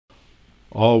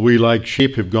All we like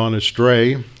sheep have gone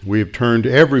astray. We have turned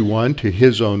everyone to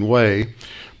his own way.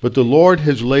 But the Lord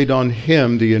has laid on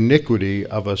him the iniquity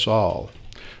of us all.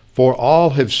 For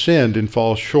all have sinned and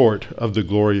fall short of the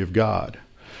glory of God.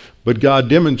 But God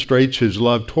demonstrates his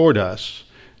love toward us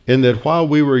in that while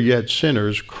we were yet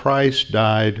sinners, Christ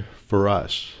died for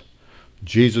us.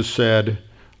 Jesus said,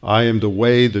 I am the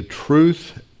way, the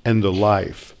truth, and the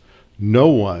life. No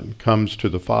one comes to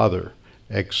the Father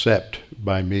except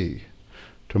by me.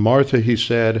 To Martha he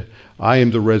said, I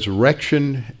am the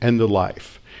resurrection and the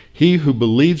life. He who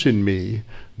believes in me,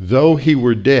 though he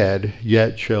were dead,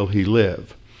 yet shall he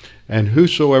live. And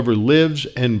whosoever lives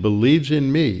and believes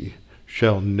in me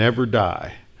shall never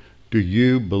die. Do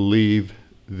you believe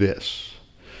this?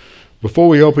 Before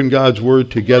we open God's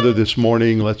word together this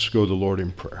morning, let's go to the Lord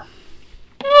in prayer.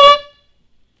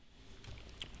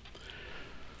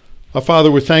 Our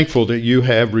Father, we're thankful that you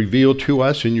have revealed to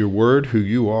us in your word who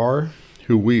you are,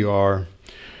 who we are,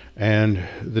 and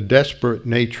the desperate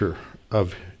nature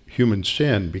of human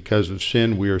sin. Because of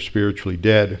sin, we are spiritually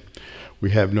dead.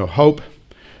 We have no hope,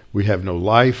 we have no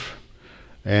life,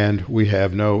 and we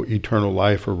have no eternal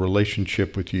life or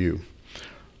relationship with you.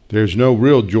 There's no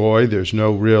real joy, there's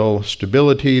no real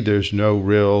stability, there's no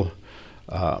real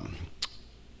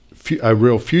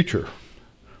future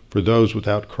for those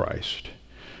without Christ.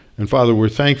 And Father, we're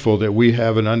thankful that we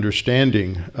have an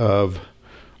understanding of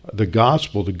the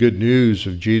gospel, the good news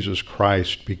of Jesus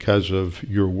Christ, because of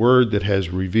your word that has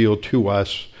revealed to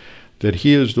us that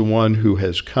he is the one who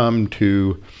has come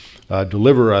to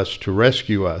deliver us, to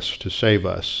rescue us, to save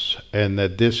us, and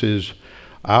that this is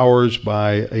ours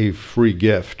by a free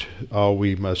gift. All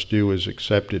we must do is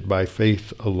accept it by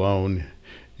faith alone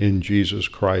in Jesus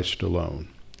Christ alone.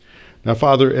 Now,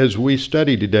 Father, as we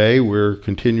study today, we're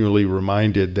continually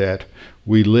reminded that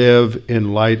we live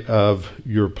in light of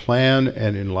your plan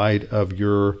and in light of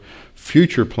your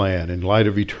future plan, in light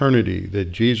of eternity,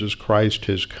 that Jesus Christ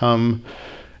has come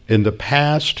in the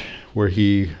past where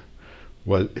he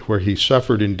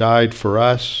suffered and died for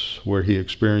us, where he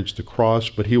experienced the cross,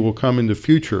 but he will come in the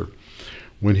future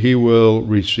when he will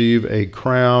receive a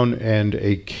crown and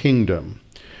a kingdom.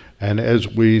 And as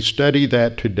we study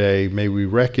that today, may we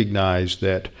recognize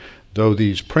that though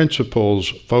these principles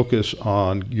focus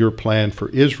on your plan for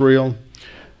Israel,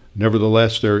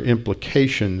 nevertheless there are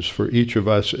implications for each of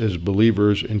us as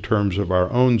believers in terms of our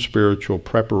own spiritual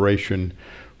preparation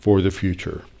for the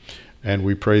future. And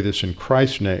we pray this in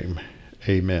Christ's name.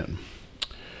 Amen.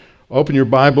 Open your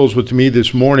Bibles with me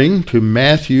this morning to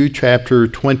Matthew chapter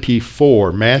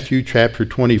 24. Matthew chapter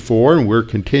 24, and we're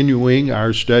continuing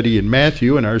our study in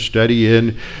Matthew and our study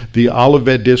in the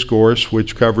Olivet Discourse,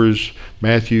 which covers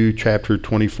Matthew chapter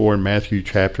 24 and Matthew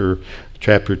chapter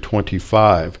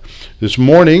 25. This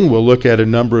morning we'll look at a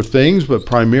number of things, but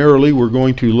primarily we're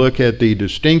going to look at the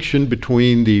distinction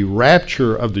between the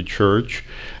rapture of the church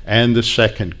and the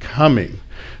second coming.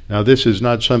 Now, this is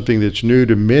not something that's new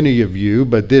to many of you,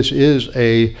 but this is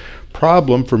a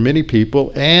problem for many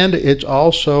people, and it's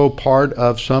also part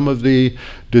of some of the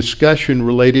discussion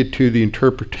related to the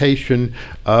interpretation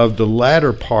of the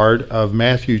latter part of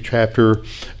Matthew chapter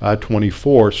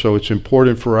 24. So it's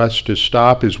important for us to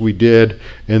stop, as we did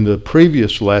in the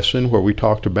previous lesson, where we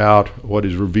talked about what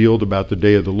is revealed about the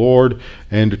day of the Lord,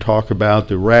 and to talk about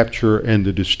the rapture and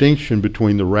the distinction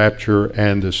between the rapture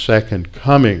and the second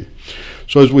coming.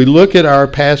 So as we look at our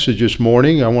passage this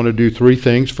morning, I want to do three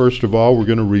things. First of all, we're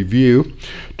going to review,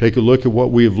 take a look at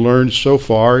what we have learned so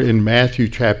far in Matthew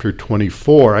chapter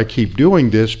 24. I keep doing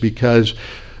this because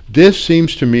this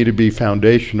seems to me to be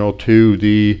foundational to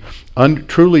the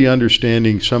truly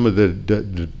understanding some of the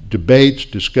debates,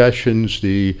 discussions,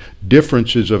 the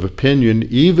differences of opinion,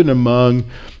 even among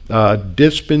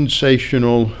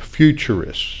dispensational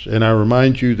futurists. And I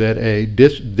remind you that a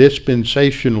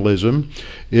dispensationalism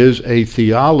is a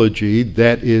theology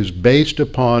that is based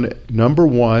upon, number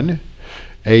one,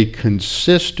 a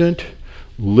consistent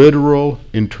literal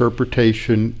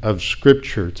interpretation of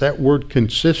Scripture. It's that word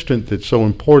consistent that's so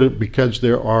important, because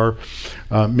there are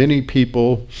many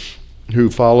people who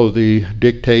follow the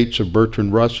dictates of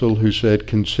Bertrand Russell, who said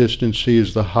consistency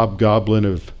is the hobgoblin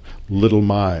of little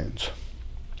minds.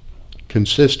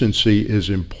 Consistency is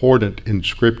important in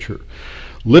Scripture.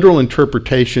 Literal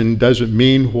interpretation doesn't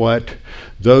mean what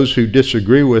those who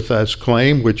disagree with us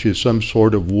claim, which is some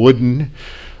sort of wooden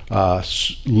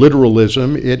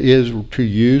literalism. It is to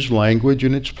use language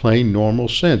in its plain normal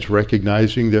sense,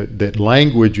 recognizing that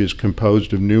language is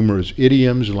composed of numerous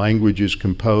idioms, language is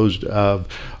composed of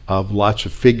lots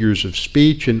of figures of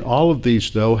speech, and all of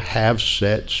these, though, have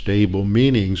set stable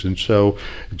meanings. And so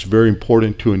it's very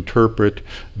important to interpret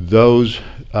those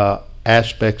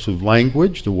aspects of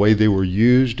language, the way they were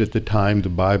used at the time the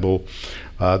Bible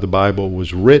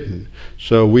was written.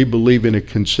 So we believe in a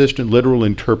consistent literal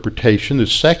interpretation. The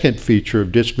second feature of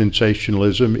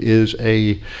dispensationalism is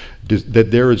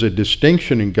that there is a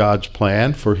distinction in God's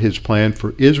plan for his plan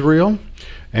for Israel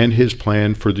and his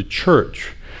plan for the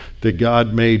church. That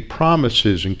God made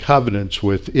promises and covenants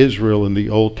with Israel in the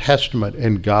Old Testament,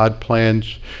 and God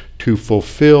plans to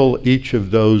fulfill each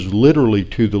of those literally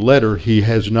to the letter. He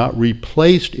has not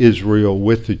replaced Israel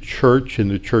with the church in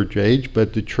the church age,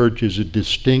 but the church is a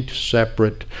distinct,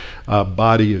 separate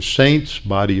body of saints,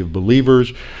 body of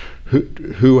believers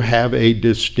who have a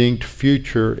distinct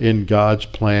future in God's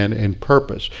plan and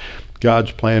purpose.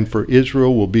 God's plan for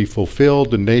Israel will be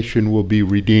fulfilled. The nation will be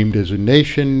redeemed as a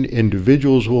nation.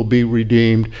 Individuals will be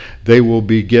redeemed. They will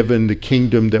be given the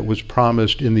kingdom that was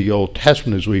promised in the Old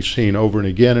Testament, as we've seen over and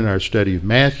again in our study of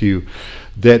Matthew,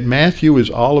 that Matthew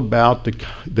is all about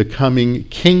the coming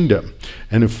kingdom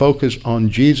and a focus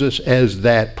on Jesus as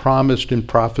that promised and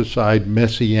prophesied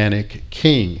messianic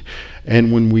king.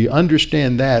 And when we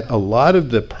understand that, a lot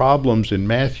of the problems in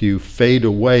Matthew fade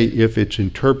away if it's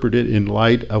interpreted in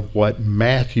light of what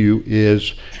Matthew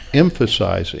is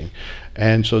emphasizing.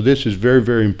 And so this is very,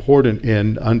 very important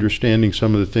in understanding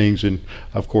some of the things in,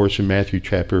 of course, in Matthew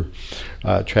chapter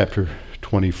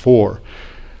 24.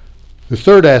 The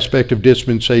third aspect of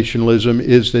dispensationalism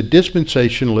is that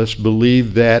dispensationalists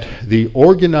believe that the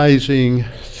organizing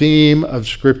theme of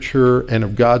Scripture and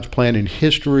of God's plan in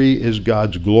history is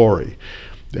God's glory.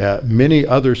 Many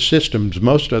other systems,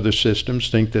 most other systems,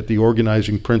 think that the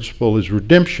organizing principle is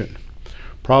redemption.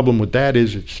 Problem with that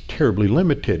is it's terribly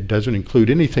limited. It doesn't include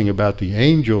anything about the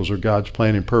angels or God's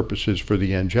plan and purposes for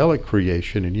the angelic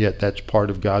creation, and yet that's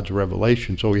part of God's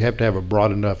revelation. So we have to have a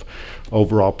broad enough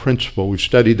overall principle. We've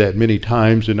studied that many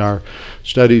times in our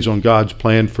studies on God's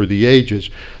plan for the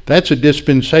ages. That's a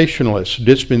dispensationalist.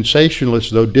 Dispensationalists,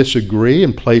 though, disagree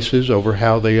in places over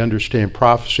how they understand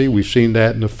prophecy. We've seen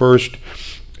that in the first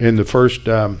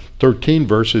 13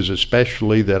 verses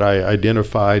especially, that I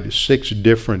identified 6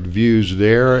 different views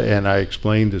there, and I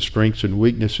explained the strengths and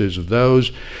weaknesses of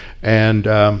those. And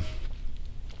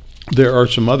there are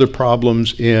some other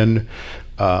problems in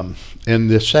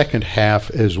the second half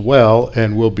as well,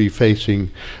 and we'll be facing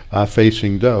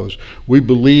those. We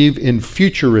believe in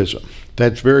futurism.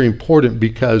 That's very important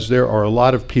because there are a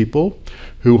lot of people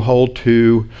who hold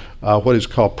to what is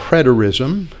called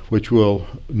preterism, which we'll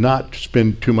not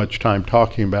spend too much time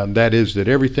talking about, and that is that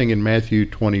everything in Matthew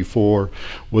 24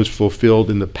 was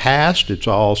fulfilled in the past. It's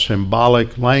all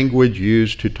symbolic language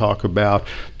used to talk about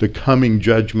the coming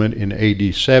judgment in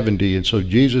AD 70. And so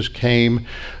Jesus came,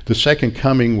 the second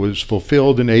coming was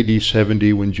fulfilled in AD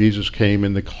 70 when Jesus came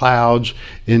in the clouds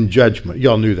in judgment.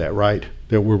 Y'all knew that, right?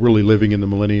 That we're really living in the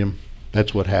millennium.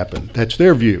 That's what happened. That's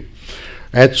their view.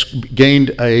 That's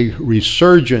gained a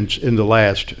resurgence in the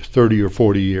last 30 or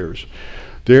 40 years.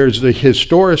 There's the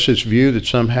historicist view that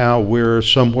somehow we're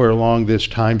somewhere along this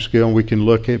time scale, and we can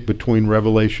look at between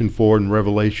Revelation 4 and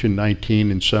Revelation 19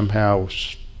 and somehow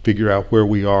figure out where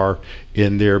we are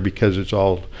in there because it's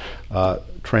all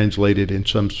translated in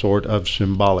some sort of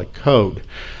symbolic code.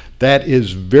 That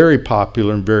is very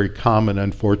popular and very common.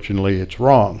 Unfortunately, it's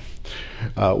wrong.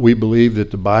 We believe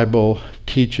that the Bible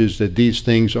teaches that these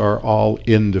things are all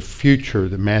in the future.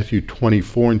 That Matthew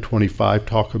 24 and 25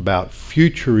 talk about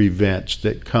future events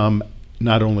that come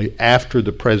not only after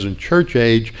the present church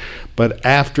age, but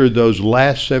after those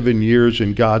last 7 years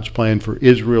in God's plan for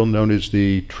Israel, known as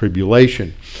the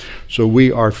tribulation. So we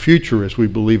are futurists. We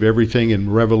believe everything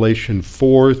in Revelation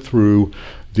 4 through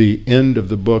the end of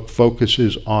the book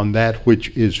focuses on that which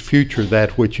is future,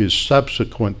 that which is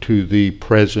subsequent to the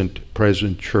present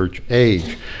church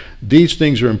age. These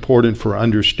things are important for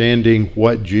understanding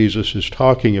what Jesus is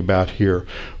talking about here.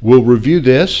 We'll review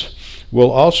this.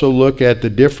 We'll also look at the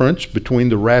difference between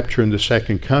the rapture and the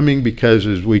second coming, because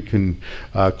as we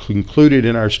concluded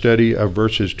in our study of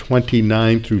verses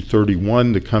 29 through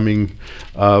 31, the coming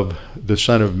of the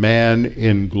Son of Man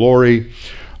in glory,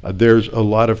 there's a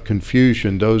lot of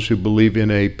confusion. Those who believe in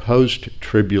a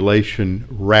post-tribulation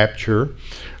rapture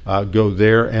go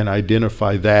there and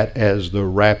identify that as the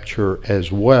rapture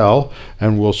as well,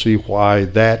 and we'll see why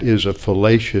that is a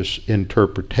fallacious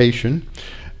interpretation.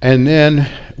 And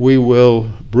then we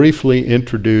will briefly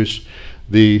introduce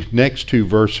the next 2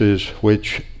 verses,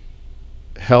 which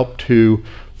help to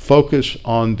focus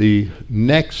on the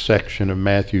next section of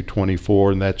Matthew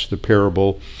 24, and that's the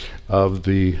parable of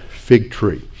the fig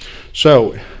tree.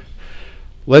 So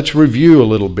let's review a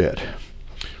little bit.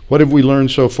 What have we learned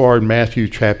so far in Matthew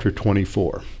chapter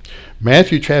 24?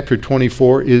 Matthew chapter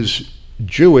 24 is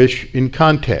Jewish in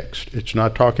context. It's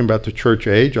not talking about the church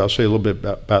age. I'll say a little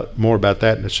bit more about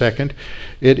that in a second.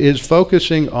 It is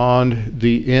focusing on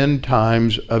the end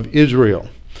times of Israel.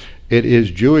 It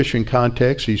is Jewish in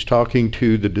context. He's talking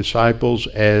to the disciples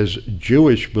as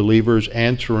Jewish believers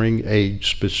answering a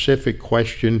specific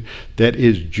question that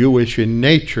is Jewish in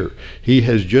nature. He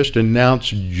has just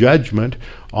announced judgment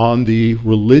on the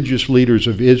religious leaders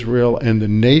of Israel and the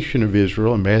nation of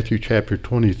Israel in Matthew chapter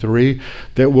 23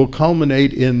 that will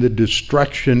culminate in the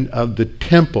destruction of the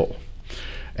temple.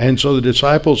 And so the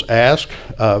disciples ask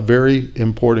a very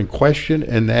important question,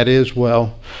 and that is,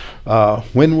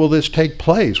 when will this take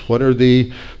place? What are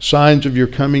the signs of your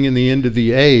coming in the end of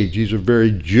the age? These are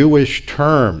very Jewish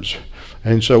terms.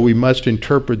 And so we must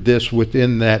interpret this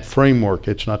within that framework.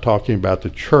 It's not talking about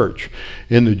the church.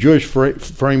 In the Jewish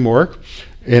framework,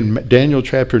 in Daniel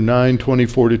chapter 9,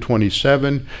 24 to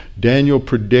 27, Daniel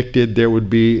predicted there would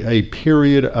be a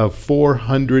period of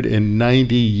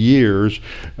 490 years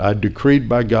decreed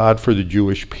by God for the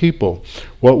Jewish people.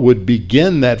 What would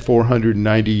begin that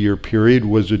 490-year period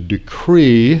was a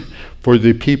decree for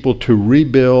the people to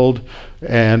rebuild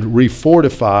and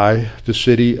refortify the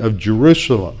city of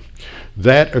Jerusalem.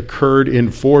 That occurred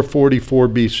in 444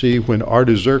 BC when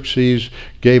Artaxerxes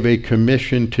gave a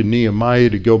commission to Nehemiah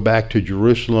to go back to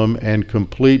Jerusalem and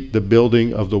complete the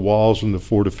building of the walls and the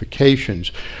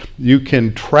fortifications. You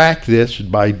can track this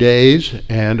by days,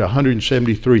 and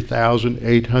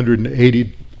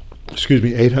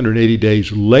 880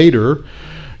 days later,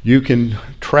 you can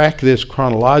track this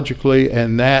chronologically,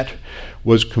 and that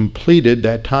was completed.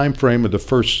 That time frame of the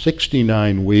first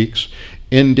 69 weeks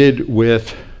ended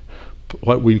with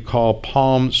what we call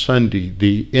Palm Sunday,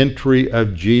 the entry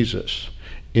of Jesus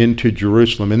into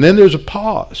Jerusalem. And then there's a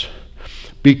pause,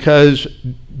 because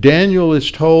Daniel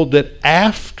is told that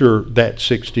after that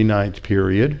 69th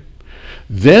period,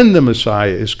 then the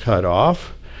Messiah is cut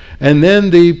off, and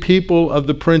then the people of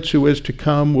the prince who is to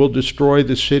come will destroy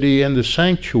the city and the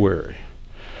sanctuary.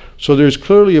 So there's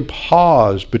clearly a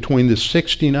pause between the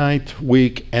 69th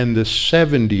week and the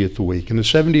 70th week. And the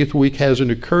 70th week hasn't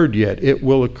occurred yet. It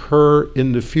will occur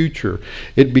in the future.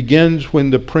 It begins when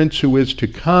the prince who is to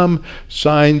come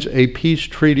signs a peace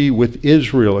treaty with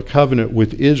Israel, a covenant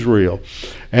with Israel.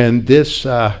 And this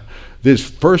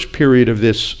first period of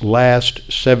this last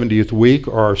 70th week,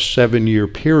 or 7-year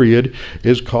period,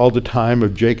 is called the time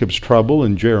of Jacob's trouble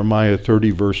in Jeremiah 30,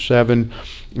 verse 7.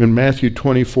 In Matthew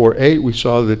 24:8, we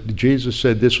saw that Jesus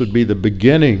said this would be the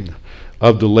beginning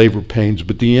of the labor pains,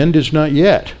 but the end is not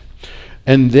yet.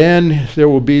 And then there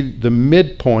will be the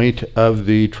midpoint of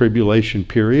the tribulation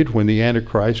period, when the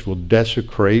Antichrist will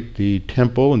desecrate the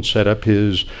temple and set up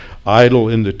his idol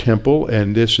in the temple,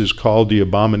 and this is called the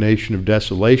abomination of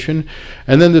desolation.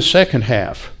 And then the second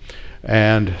half,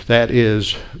 and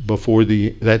that's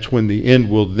when the end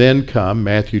will then come,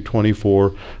 Matthew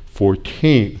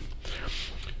 24:14.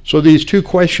 So these two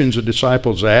questions the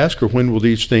disciples ask are, when will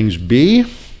these things be?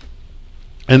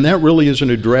 And that really isn't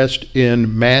addressed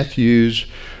in Matthew's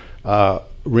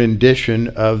rendition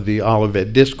of the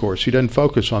Olivet Discourse. He doesn't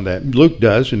focus on that. Luke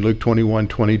does in Luke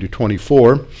 21:20 to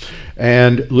 24.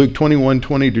 And Luke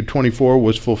 21:20 to 24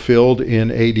 was fulfilled in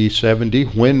AD 70.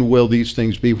 When will these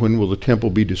things be? When will the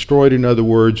temple be destroyed, in other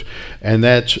words? And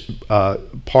that's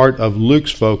part of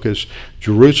Luke's focus.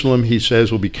 Jerusalem, he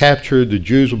says, will be captured. The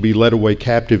Jews will be led away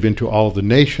captive into all the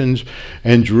nations.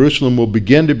 And Jerusalem will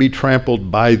begin to be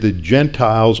trampled by the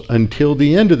Gentiles until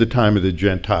the end of the time of the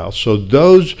Gentiles. So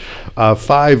those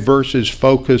 5 verses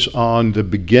focus on the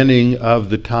beginning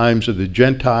of the times of the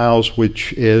Gentiles,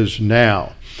 which is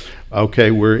now.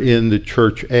 Okay, we're in the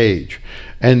church age.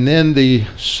 And then the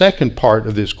second part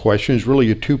of this question is really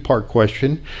a 2-part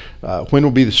question. When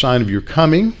will be the sign of your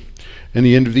coming and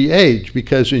the end of the age?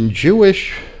 Because in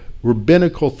Jewish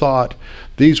rabbinical thought,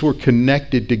 these were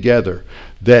connected together.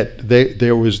 That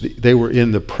they were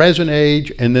in the present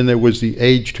age, and then there was the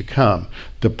age to come.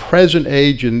 The present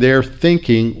age in their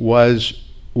thinking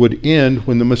would end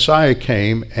when the Messiah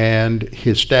came and he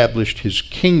established his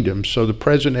kingdom. So the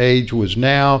present age was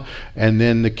now, and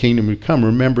then the kingdom would come.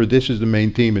 Remember, this is the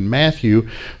main theme in Matthew,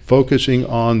 focusing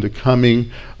on the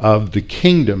coming of the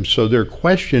kingdom. So their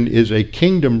question is a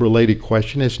kingdom-related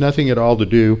question. It's nothing at all to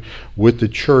do with the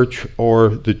church or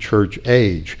the church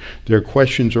age. Their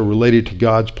questions are related to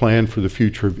God's plan for the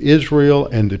future of Israel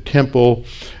and the temple,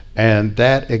 and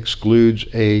that excludes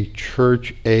a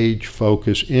church age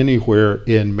focus anywhere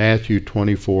in Matthew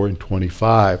 24 and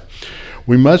 25.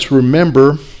 We must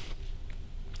remember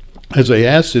as they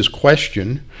ask this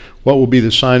question, what will be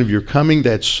the sign of your coming?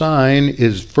 That sign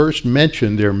is first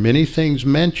mentioned. There are many things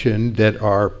mentioned that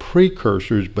are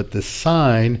precursors, but the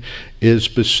sign is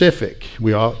specific.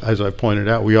 As I pointed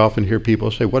out, we often hear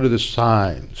people say, what are the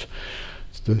signs?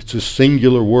 It's a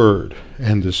singular word,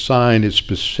 and the sign is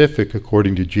specific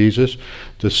according to Jesus.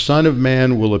 The Son of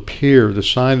Man will appear, the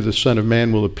sign of the Son of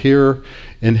Man will appear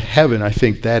in heaven. I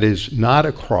think that is not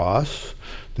a cross.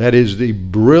 That is the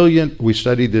brilliant, we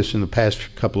studied this in the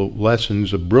past couple of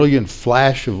lessons, a brilliant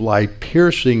flash of light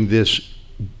piercing this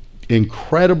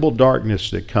incredible darkness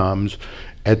that comes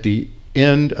at the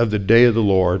end of the day of the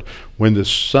Lord, when the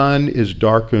sun is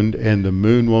darkened and the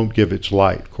moon won't give its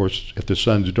light. Of course, if the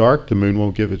sun's dark, the moon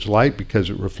won't give its light because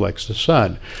it reflects the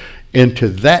sun. Into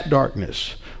that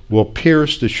darkness will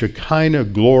pierce the Shekinah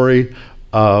glory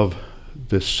of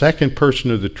the second person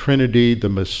of the Trinity, the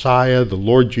Messiah, the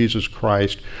Lord Jesus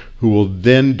Christ, who will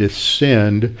then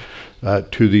descend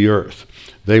to the earth.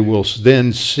 They will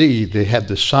then see, they have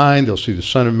the sign, they'll see the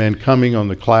Son of Man coming on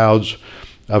the clouds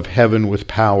of heaven with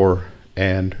power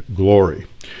and glory.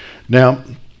 Now,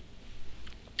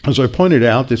 as I pointed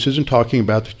out, this isn't talking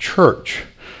about the church.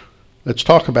 Let's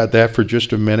talk about that for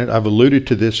just a minute. I've alluded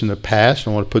to this in the past.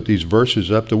 I want to put these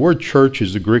verses up. The word church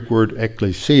is the Greek word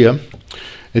ekklesia.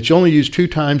 It's only used 2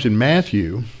 times in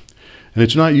Matthew, and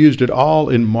it's not used at all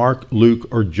in Mark, Luke,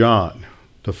 or John.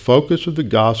 The focus of the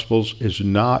Gospels is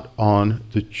not on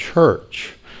the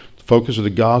church. The focus of the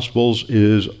Gospels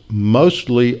is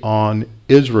mostly on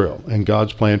Israel and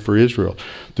God's plan for Israel.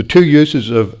 The 2 uses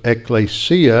of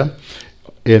ekklesia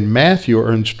in Matthew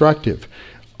are instructive.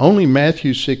 Only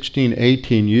Matthew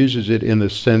 16:18 uses it in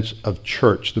the sense of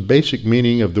church. The basic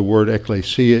meaning of the word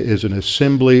ekklesia is an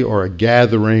assembly or a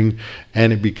gathering,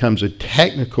 and it becomes a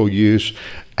technical use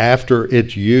after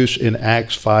its use in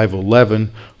Acts 5:11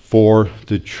 for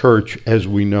the church as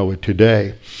we know it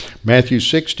today. Matthew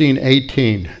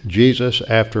 16:18, Jesus,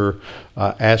 after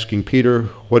asking Peter,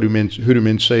 who do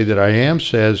men say that I am,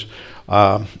 says,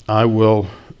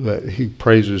 he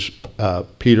praises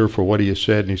Peter for what he has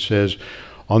said, and he says,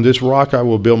 on this rock I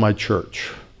will build my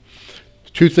church.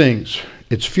 2 things.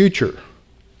 It's future.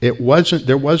 There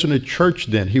wasn't a church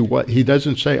then. He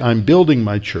doesn't say, I'm building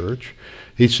my church.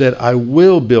 He said, I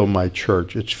will build my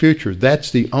church. It's future.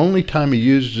 That's the only time he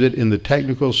uses it in the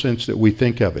technical sense that we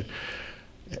think of it.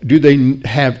 Do they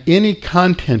have any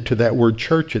content to that word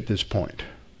church at this point?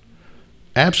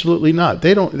 Absolutely not.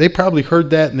 They probably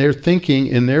heard that and they're thinking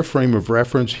in their frame of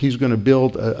reference, he's going to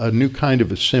build a new kind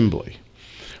of assembly.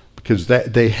 Because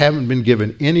they haven't been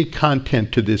given any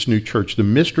content to this new church. The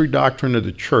mystery doctrine of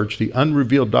the church, the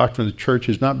unrevealed doctrine of the church,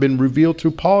 has not been revealed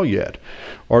through Paul yet,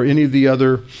 or any of the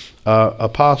other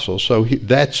apostles. So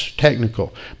that's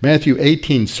technical. Matthew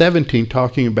 18:17,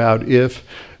 talking about if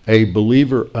a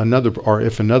believer,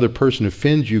 if another person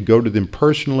offends you, go to them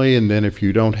personally, and then if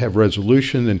you don't have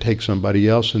resolution, then take somebody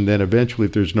else, and then eventually,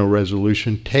 if there's no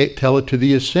resolution, tell it to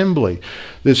the assembly.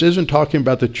 This isn't talking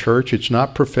about the church. It's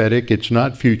not prophetic. It's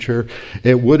not future.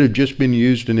 It would have just been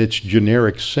used in its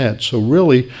generic sense. So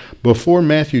really, before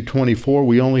Matthew 24,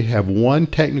 we only have 1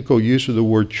 technical use of the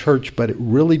word church, but it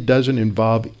really doesn't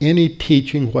involve any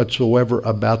teaching whatsoever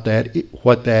about that,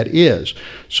 what that is.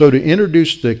 So to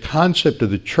introduce the concept of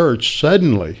the church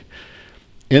suddenly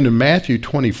into Matthew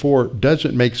 24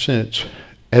 doesn't make sense.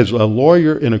 As a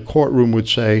lawyer in a courtroom would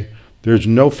say, there's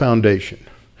no foundation.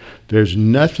 There's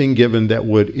nothing given that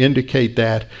would indicate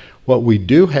that. What we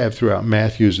do have throughout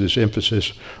Matthew is this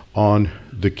emphasis on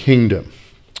the kingdom.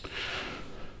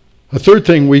 A third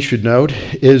thing we should note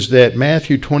is that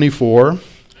Matthew 24,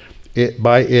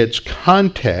 by its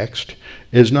context,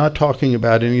 is not talking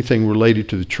about anything related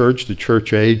to the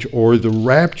church age, or the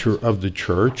rapture of the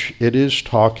church. It is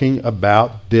talking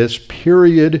about this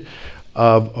period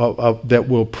that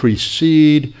will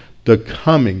precede the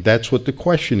coming. That's what the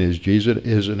question is. Jesus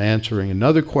isn't answering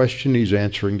another question. He's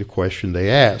answering the question they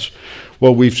asked.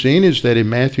 What we've seen is that in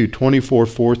Matthew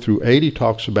 24:4-8, he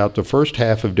talks about the first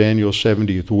half of Daniel's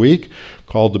 70th week,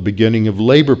 called the beginning of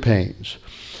labor pains.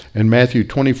 In Matthew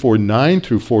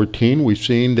 24:9-14, we've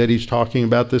seen that he's talking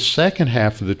about the second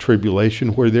half of the tribulation,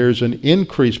 where there's an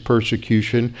increased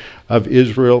persecution of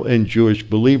Israel and Jewish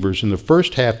believers. In the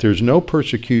first half, there's no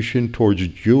persecution towards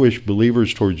Jewish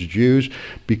believers, towards Jews,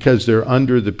 because they're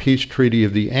under the peace treaty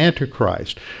of the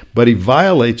Antichrist. But he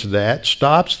violates that,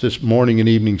 stops this morning and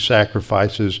evening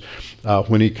sacrifices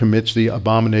when he commits the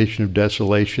abomination of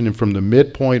desolation. And from the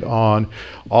midpoint on,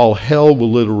 all hell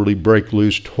will literally break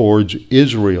loose towards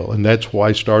Israel. Israel. And that's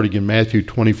why, starting in Matthew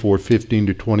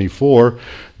 24:15-24,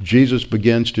 Jesus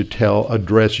begins to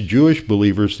address Jewish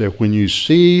believers that when you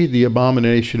see the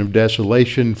abomination of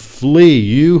desolation, flee,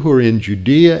 you who are in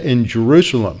Judea and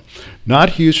Jerusalem.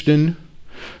 Not Houston,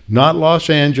 not Los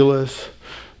Angeles,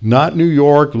 not New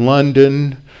York,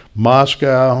 London,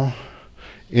 Moscow,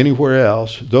 anywhere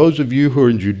else. Those of you who are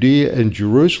in Judea and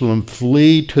Jerusalem,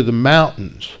 flee to the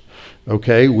mountains.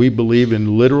 Okay, we believe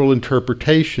in literal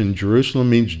interpretation. Jerusalem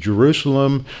means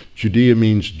Jerusalem. Judea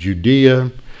means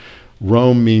Judea.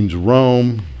 Rome means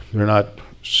Rome. They're not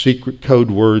secret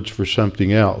code words for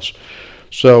something else.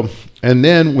 So, and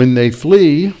then when they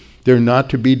flee, they're not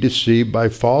to be deceived by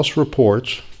false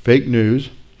reports, fake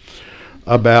news,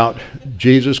 about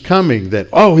Jesus coming, that,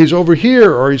 oh, he's over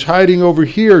here or he's hiding over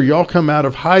here. Y'all come out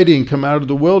of hiding, come out of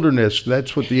the wilderness.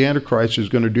 That's what the Antichrist is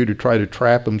going to do to try to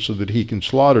trap them so that he can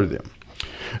slaughter them.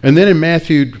 And then in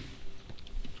Matthew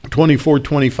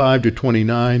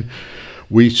 24:25-29,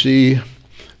 we see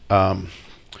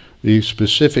the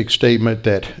specific statement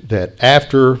that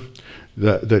after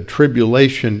the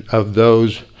tribulation of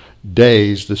those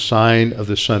days, the sign of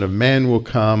the Son of Man will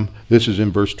come. This is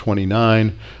in verse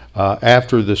 29.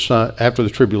 After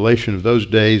the tribulation of those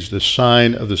days, the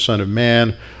sign of the Son of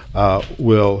Man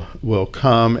will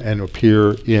come and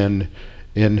appear in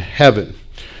heaven.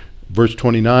 Verse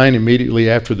 29, immediately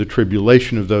after the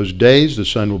tribulation of those days, the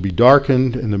sun will be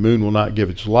darkened, and the moon will not give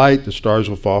its light, the stars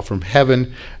will fall from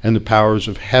heaven, and the powers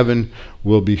of heaven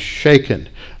will be shaken.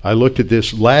 I looked at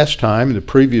this last time in the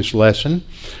previous lesson.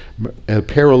 A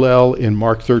parallel in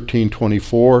Mark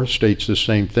 13:24 states the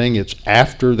same thing. It's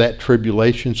after that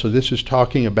tribulation. So this is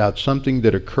talking about something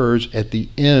that occurs at the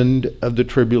end of the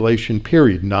tribulation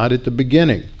period, not at the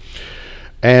beginning.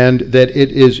 And that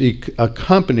it is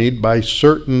accompanied by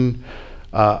certain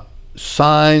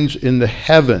signs in the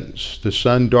heavens. The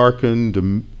sun darkened,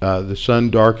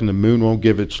 the moon won't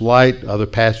give its light. Other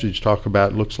passages talk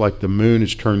about it looks like the moon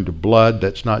is turned to blood.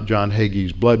 That's not John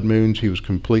Hagee's blood moons. He was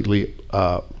completely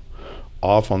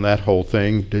off on that whole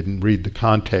thing, didn't read the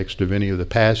context of any of the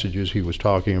passages he was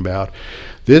talking about.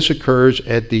 This occurs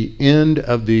at the end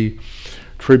of the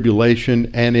tribulation,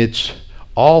 and it's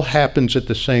all happens at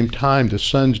the same time. The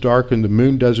sun's darkened, the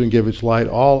moon doesn't give its light,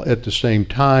 all at the same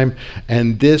time,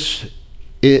 and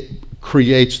it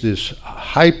creates this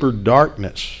hyper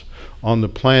darkness on the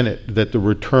planet that the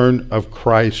return of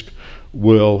Christ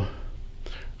will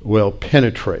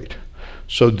penetrate.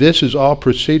 So this is all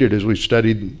preceded, as we've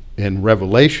studied in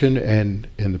Revelation and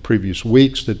in the previous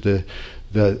weeks, that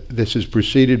this is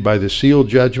preceded by the seal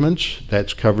judgments.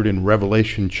 That's covered in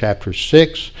Revelation chapter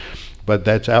 6, but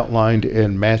that's outlined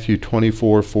in Matthew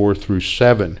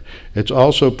 24:4-7. It's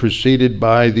also preceded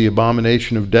by the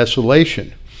abomination of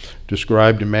desolation,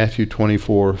 described in Matthew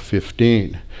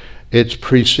 24:15. It's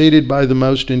preceded by the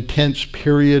most intense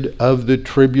period of the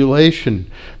tribulation.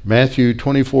 Matthew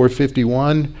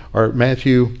 24:51, or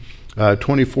Matthew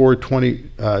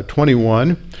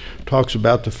 24:21 talks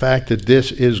about the fact that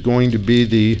this is going to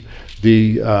be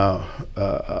a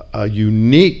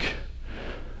unique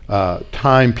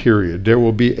time period. There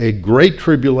will be a great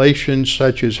tribulation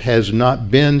such as has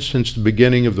not been since the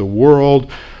beginning of the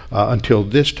world, until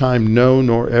this time no,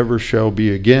 nor ever shall be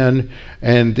again.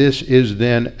 And this is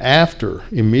then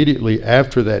immediately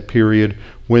after that period,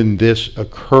 when this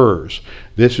occurs.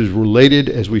 This is related,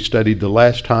 as we studied the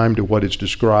last time, to what is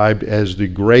described as the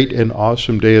great and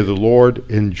awesome day of the Lord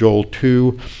in Joel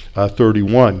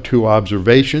 2:31. Two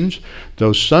observations.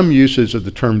 Though some uses of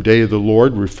the term day of the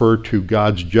Lord refer to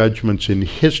God's judgments in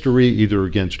history, either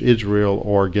against Israel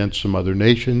or against some other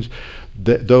nations,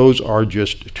 those are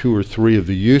just two or three of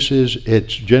the uses. It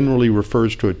generally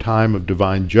refers to a time of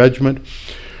divine judgment,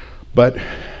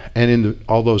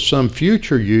 although some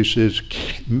future uses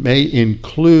may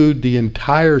include the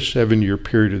entire 7-year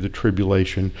period of the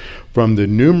tribulation, from the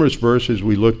numerous verses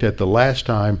we looked at the last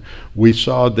time, we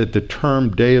saw that the term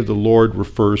day of the Lord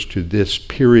refers to this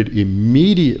period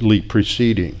immediately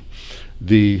preceding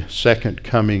the second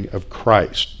coming of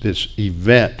Christ, this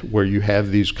event where you have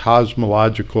these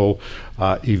cosmological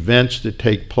events that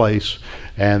take place,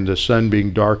 and the sun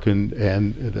being darkened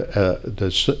and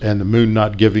the moon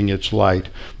not giving its light,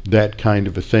 that kind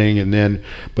of a thing.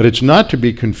 But it's not to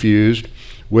be confused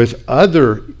with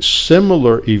other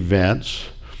similar events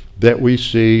that we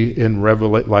see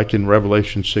like in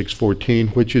Revelation 6:14,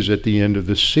 which is at the end of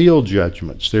the seal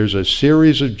judgments. There's a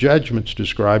series of judgments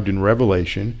described in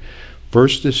Revelation.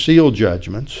 First the seal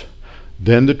judgments,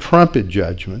 then the trumpet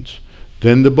judgments,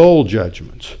 then the bowl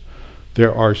judgments.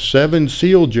 There are 7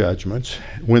 seal judgments.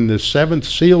 When the 7th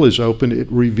seal is opened, it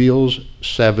reveals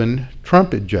 7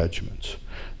 trumpet judgments.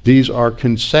 These are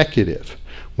consecutive.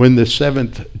 When the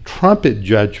seventh trumpet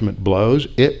judgment blows,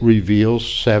 it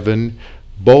reveals 7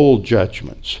 bowl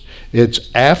judgments.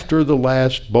 It's after the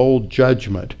last bowl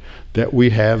judgment that we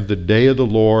have the day of the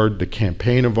Lord, the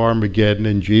campaign of Armageddon,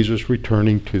 and Jesus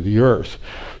returning to the earth.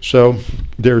 So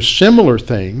there's similar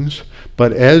things,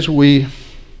 but as we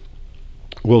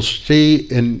will see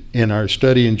in our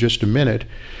study in just a minute,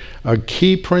 a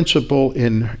key principle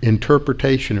in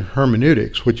interpretation and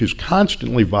hermeneutics, which is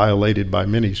constantly violated by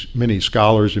many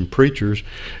scholars and preachers,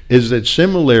 is that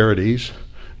similarities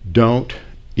don't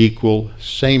equal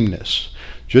sameness.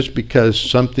 Just because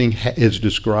something is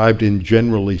described in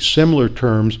generally similar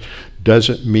terms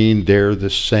doesn't mean they're the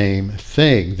same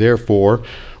thing. Therefore,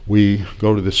 we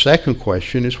go to the second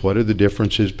question, is what are the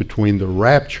differences between the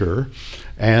rapture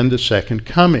and the second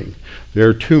coming? There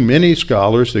are too many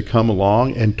scholars that come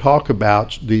along and talk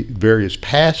about the various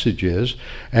passages,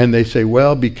 and they say,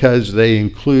 well, because they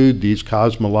include these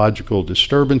cosmological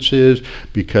disturbances,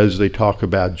 because they talk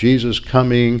about Jesus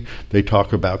coming, they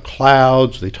talk about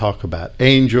clouds, they talk about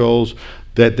angels,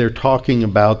 that they're talking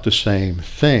about the same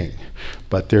thing.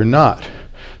 But they're not.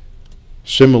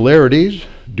 Similarities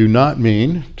do not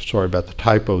mean, sorry about the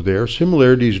typo there,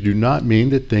 similarities do not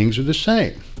mean that things are the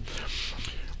same.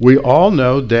 We all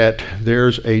know that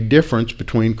there's a difference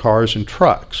between cars and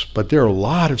trucks, but there are a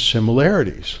lot of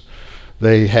similarities.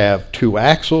 They have 2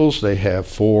 axles, they have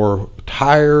 4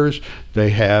 tires,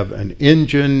 they have an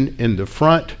engine in the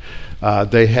front,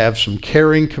 they have some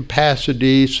carrying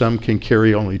capacity, some can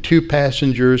carry only 2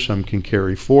 passengers, some can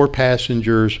carry 4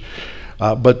 passengers.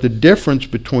 But the difference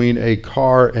between a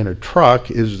car and a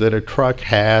truck is that a truck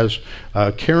has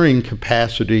carrying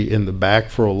capacity in the back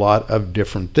for a lot of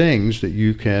different things that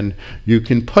you can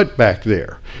put back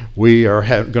there. We are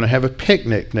going to have a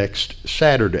picnic next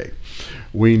Saturday.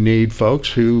 We need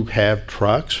folks who have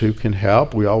trucks who can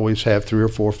help. We always have 3 or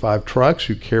 4 or 5 trucks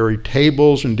who carry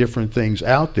tables and different things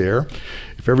out there.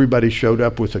 If everybody showed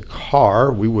up with a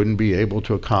car, we wouldn't be able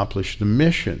to accomplish the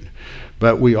mission.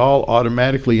 But we all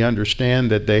automatically understand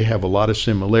that they have a lot of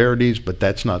similarities, but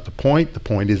that's not the point. The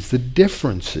point is the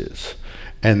differences.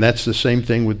 And that's the same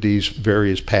thing with these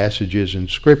various passages in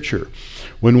Scripture.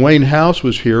 When Wayne House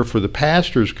was here for the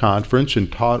pastors' conference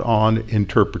and taught on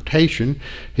interpretation,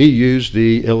 he used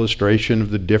the illustration of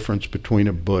the difference between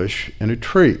a bush and a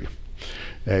tree.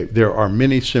 There are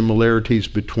many similarities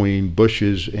between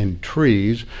bushes and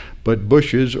trees, but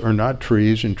bushes are not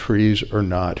trees and trees are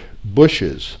not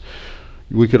bushes.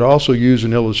 We could also use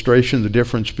an illustration, the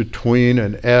difference between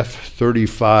an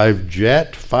F-35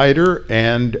 jet fighter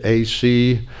and a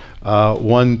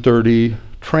C-130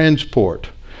 transport.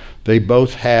 They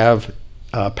both have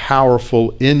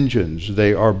powerful engines.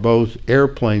 They are both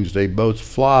airplanes. They both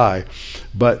fly,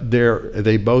 but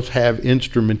they both have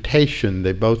instrumentation.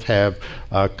 They both have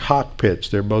cockpits.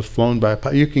 They're both flown by a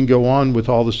pilot. You can go on with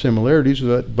all the similarities,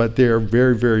 but they are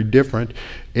very, very different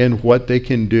in what they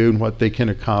can do and what they can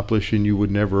accomplish, and you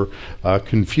would never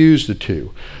confuse the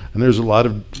two. And there's a lot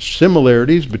of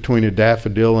similarities between a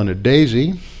daffodil and a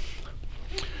daisy,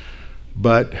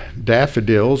 but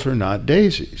daffodils are not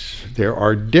daisies. There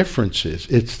are differences.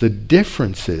 It's the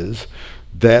differences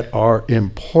that are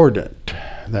important.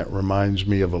 That reminds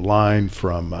me of a line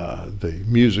from the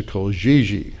musical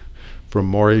Gigi, from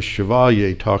Maurice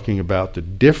Chevalier, talking about the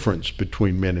difference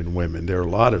between men and women. There are a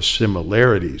lot of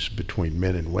similarities between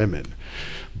men and women.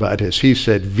 But as he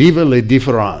said, vive les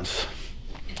différences.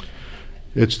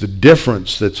 It's the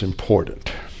difference that's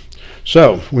important.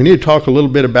 So we need to talk a little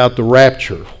bit about the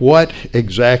rapture. What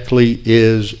exactly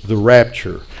is the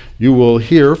rapture? You will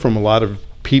hear from a lot of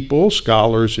people,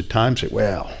 scholars at times, say,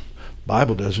 well, the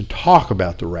Bible doesn't talk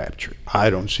about the rapture.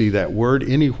 I don't see that word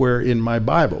anywhere in my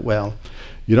Bible. Well,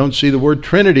 you don't see the word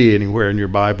Trinity anywhere in your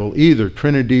Bible either.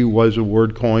 Trinity was a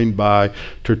word coined by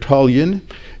Tertullian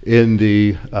in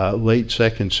the late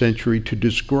 2nd century to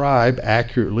describe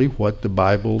accurately what the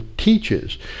Bible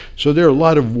teaches. So there are a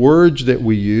lot of words that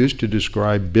we use to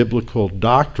describe biblical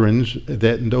doctrines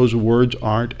that those words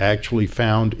aren't actually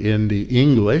found in the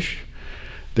English.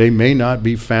 They may not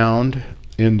be found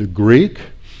in the Greek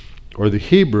or the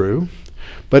Hebrew,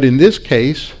 but in this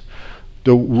case,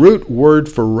 the root word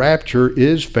for rapture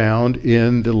is found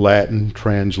in the Latin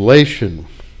translation.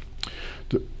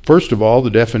 First of all,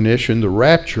 the definition, the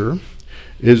rapture,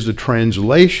 is the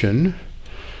translation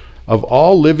of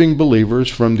all living believers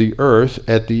from the earth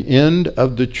at the end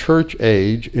of the church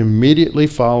age, immediately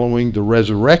following the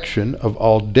resurrection of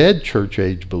all dead church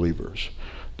age believers.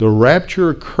 The rapture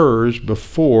occurs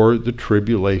before the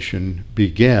tribulation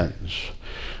begins.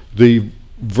 The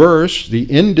verse,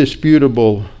 the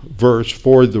indisputable verse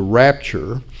for the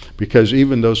rapture, because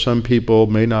even though some people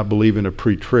may not believe in a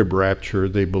pre-trib rapture,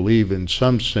 they believe in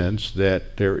some sense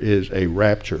that there is a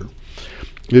rapture,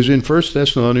 is in 1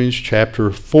 Thessalonians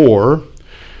chapter 4.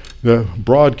 The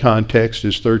broad context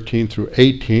is 13 through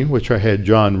 18, which I had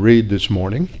John read this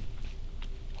morning.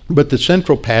 But the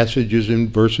central passage is in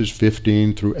verses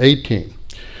 15 through 18.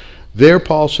 There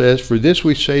Paul says, "For this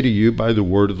we say to you by the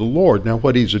word of the Lord." Now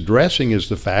what he's addressing is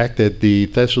the fact that the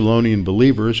Thessalonian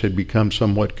believers had become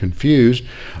somewhat confused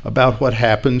about what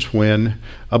happens when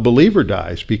a believer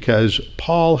dies, because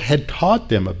Paul had taught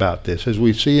them about this. As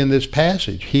we see in this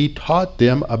passage, he taught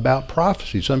them about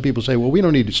prophecy. Some people say, well, we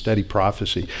don't need to study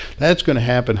prophecy. That's going to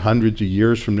happen hundreds of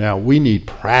years from now. We need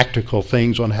practical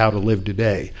things on how to live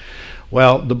today.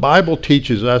 Well, the Bible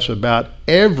teaches us about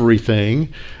everything,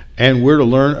 and we're to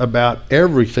learn about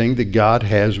everything that God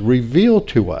has revealed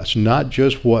to us, not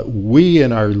just what we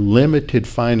in our limited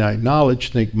finite knowledge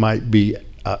think might be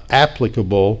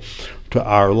applicable to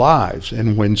our lives.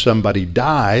 And when somebody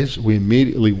dies, we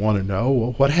immediately want to know,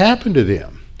 well, what happened to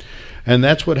them? And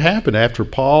that's what happened after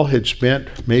Paul had spent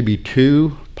maybe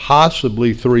 2,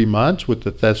 possibly 3 months with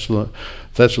the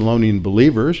Thessalonian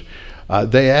believers.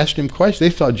 They asked him questions.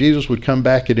 They thought Jesus would come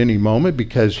back at any moment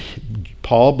because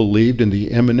Paul believed in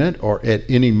the imminent or at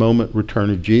any moment return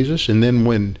of Jesus. And then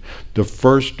when the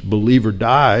first believer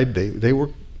died, they were,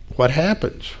 what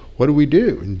happens? What do we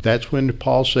do? And that's when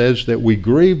Paul says that we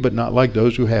grieve, but not like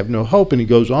those who have no hope. And he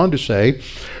goes on to say,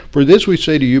 "For this we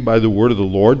say to you by the word of the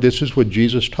Lord." This is what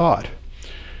Jesus taught.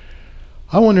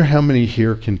 I wonder how many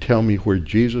here can tell me where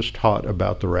Jesus taught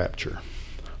about the rapture.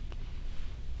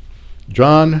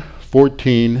 John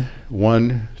 14,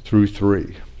 1 through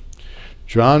 3.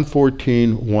 John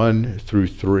 14, 1 through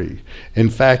 3. In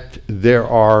fact, there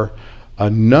are a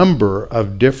number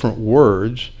of different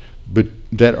words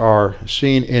that are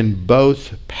seen in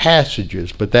both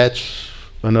passages, but that's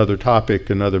another topic,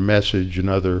 another message,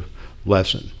 another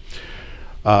lesson.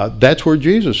 That's where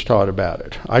Jesus taught about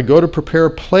it. "I go to prepare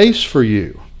a place for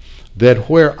you, that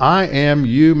where I am,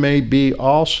 you may be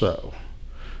also."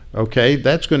 Okay,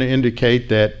 that's going to indicate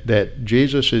that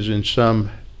Jesus is in some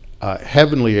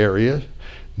heavenly area,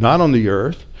 not on the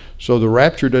earth. So the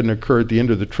rapture doesn't occur at the end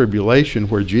of the tribulation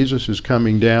where Jesus is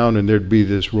coming down and there'd be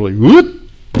this really whoop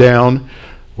down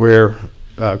where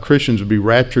Christians would be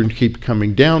raptured and keep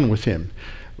coming down with him.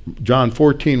 John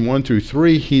 14, 1 through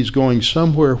 3, he's going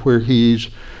somewhere where he's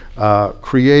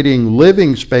creating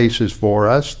living spaces for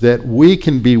us that we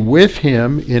can be with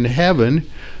him in heaven,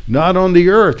 not on the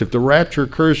earth. If the rapture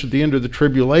occurs at the end of the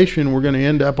tribulation, we're going to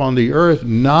end up on the earth,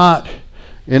 not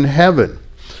in heaven.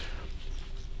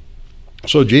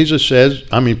 So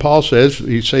Paul says,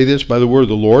 he say this by the word of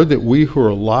the Lord, that we who are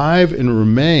alive and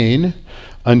remain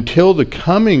until the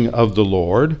coming of the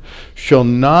Lord shall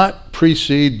not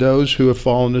precede those who have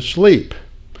fallen asleep.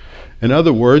 In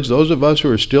other words, those of us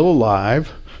who are still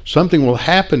alive, something will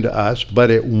happen to us, but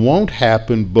it won't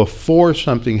happen before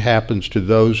something happens to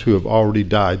those who have already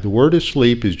died. The word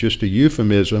asleep is just a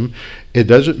euphemism. It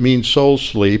doesn't mean soul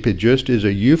sleep. It just is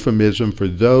a euphemism for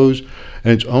those,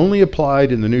 and it's only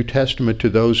applied in the New Testament to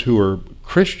those who are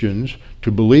Christians,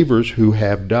 to believers who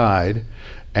have died,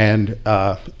 and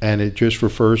it just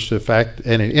refers to the fact,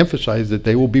 and it emphasizes that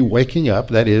they will be waking up,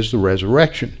 that is the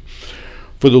resurrection.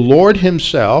 "For the Lord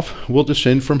himself will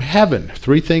descend from heaven."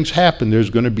 3 things happen. There's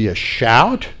going to be a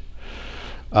shout.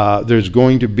 There's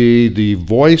going to be the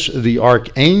voice of the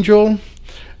archangel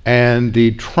and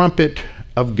the trumpet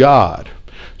of God.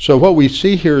 So what we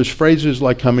see here is phrases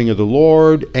like coming of the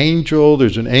Lord, angel,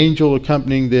 there's an angel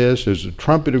accompanying this, there's the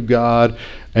trumpet of God,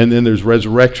 and then there's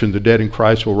resurrection. The dead in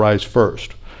Christ will rise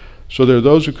first. So there are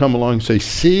those who come along and say,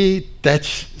 see,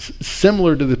 that's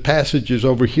similar to the passages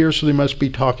over here, so they must be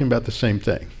talking about the same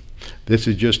thing. This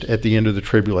is just at the end of the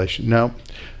tribulation. Now,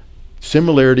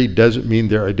 similarity doesn't mean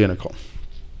they're identical.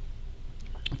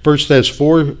 1 Thess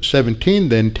 4:17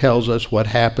 then tells us what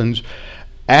happens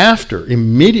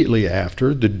immediately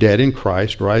after the dead in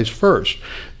Christ rise first.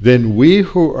 "Then we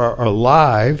who are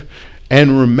alive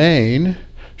and remain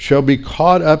shall be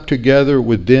caught up together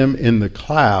with them in the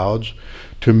clouds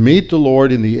to meet the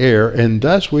Lord in the air, and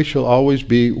thus we shall always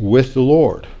be with the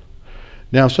Lord."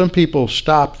 Now, some people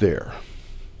stop there.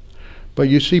 But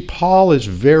you see, Paul is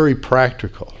very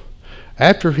practical.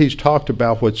 After he's talked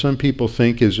about what some people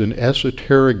think is an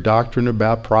esoteric doctrine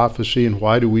about prophecy and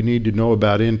why do we need to know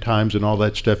about end times and all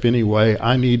that stuff anyway,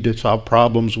 I need to solve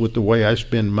problems with the way I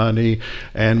spend money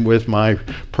and with my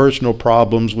personal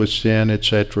problems with sin,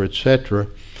 etc., etc.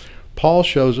 Paul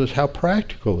shows us how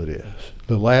practical it is.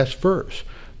 The last verse.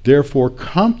 Therefore,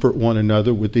 comfort one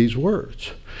another with these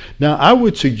words. Now, I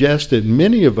would suggest that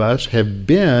many of us have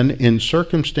been in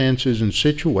circumstances and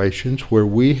situations where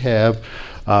we have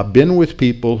been with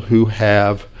people who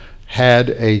have had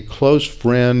a close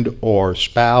friend or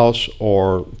spouse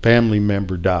or family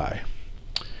member die.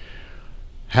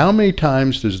 How many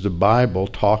times does the Bible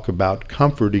talk about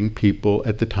comforting people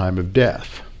at the time of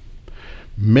death?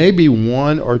 Maybe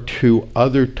one or two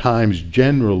other times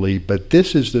generally, but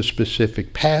this is the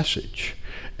specific passage.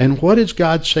 And what does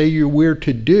God say we're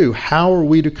to do? How are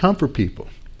we to comfort people?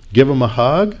 Give them a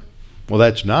hug? Well,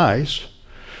 that's nice.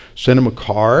 Send them a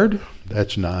card?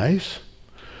 That's nice.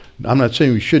 I'm not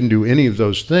saying we shouldn't do any of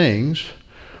those things,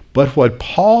 but what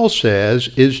Paul says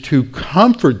is to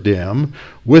comfort them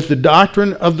with the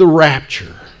doctrine of the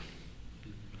rapture.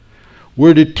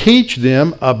 We're to teach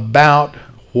them about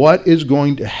what is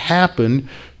going to happen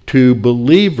to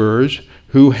believers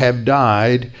who have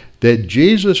died, that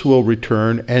Jesus will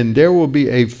return and there will be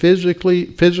a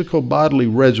physical bodily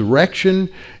resurrection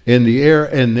in the air,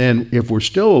 and then if we're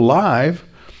still alive,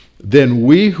 then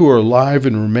we who are alive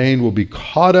and remain will be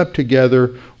caught up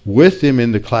together with them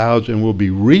in the clouds and will be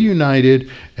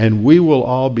reunited, and we will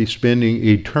all be spending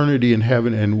eternity in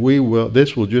heaven, and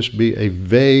this will just be a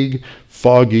vague,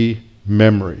 foggy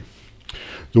memory.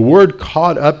 The word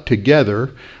caught up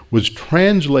together was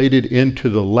translated into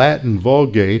the Latin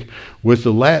Vulgate with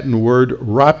the Latin word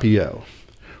rapio,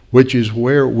 which is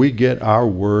where we get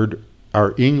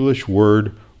our English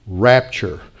word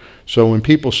rapture. So when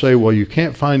people say, well, you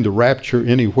can't find the rapture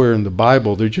anywhere in the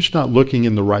Bible, they're just not looking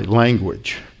in the right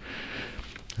language.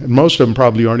 And most of them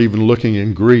probably aren't even looking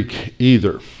in Greek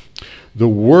either. The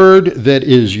word that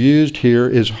is used here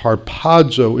is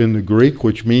harpazo in the Greek,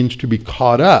 which means to be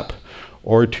caught up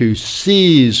or to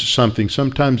seize something.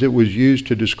 Sometimes it was used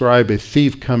to describe a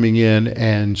thief coming in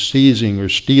and seizing or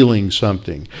stealing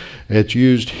something. It's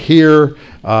used here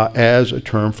as a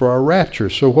term for our rapture.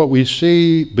 So what we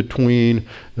see between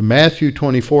the Matthew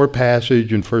 24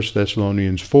 passage and 1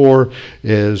 Thessalonians 4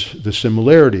 is the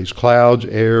similarities: clouds,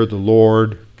 air, the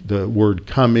Lord, the word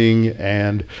coming,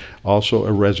 and also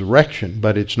a resurrection.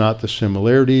 But it's not the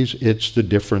similarities, it's the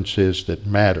differences that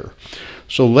matter.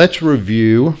 So let's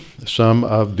review some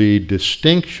of the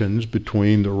distinctions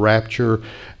between the rapture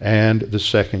and the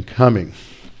second coming.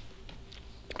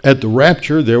 At the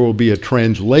rapture, there will be a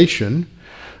translation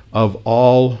of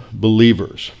all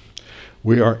believers.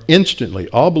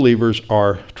 All believers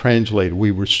are translated.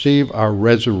 We receive our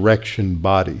resurrection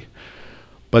body.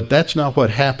 But that's not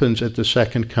what happens at the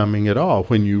second coming at all.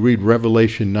 When you read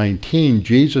Revelation 19,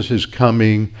 Jesus is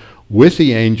coming with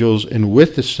the angels and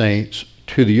with the saints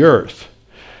to the earth.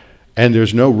 And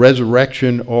there's no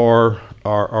resurrection or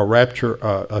rapture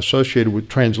associated with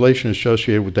translation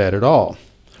associated with that at all.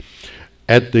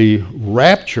 At the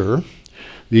rapture,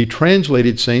 the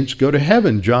translated saints go to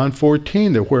heaven. John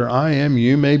 14, that where I am,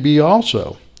 you may be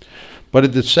also. But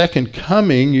at the second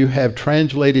coming, you have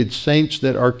translated saints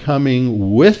that are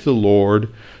coming with the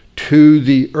Lord to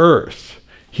the earth.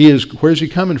 Where's he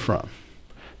coming from?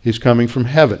 He's coming from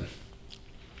heaven.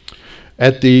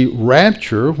 At the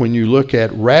rapture, when you look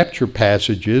at rapture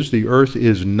passages, the earth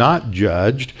is not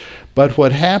judged, but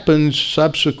what happens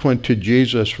subsequent to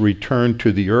Jesus' return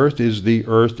to the earth is the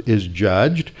earth is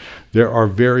judged. There are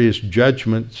various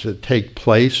judgments that take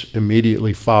place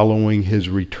immediately following his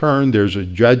return. There's a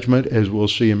judgment, as we'll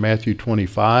see in Matthew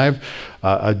 25,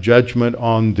 a judgment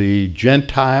on the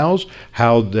Gentiles,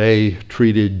 how they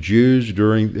treated Jews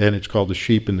and it's called the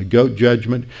sheep and the goat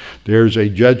judgment. There's a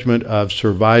judgment of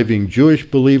surviving Jewish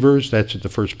believers. That's at the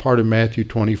first part of Matthew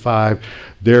 25.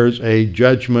 There's a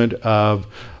judgment of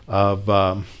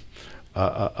the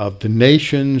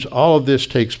nations. All of this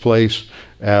takes place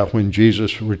when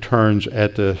Jesus returns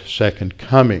at the second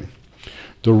coming.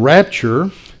 The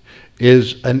rapture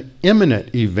is an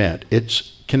imminent event. It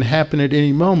can happen at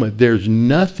any moment. There's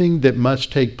nothing that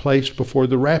must take place before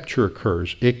the rapture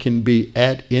occurs. It can be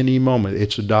at any moment.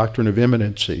 It's a doctrine of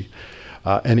imminency.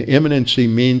 And imminency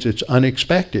means it's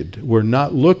unexpected. We're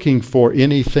not looking for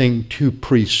anything to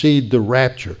precede the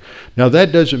rapture. Now,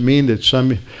 that doesn't mean that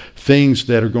some things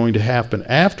that are going to happen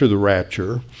after the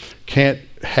rapture can't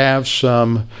have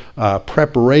some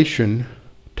preparation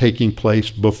taking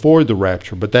place before the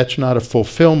rapture, but that's not a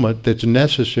fulfillment that's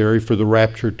necessary for the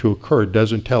rapture to occur. It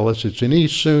doesn't tell us it's any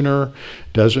sooner,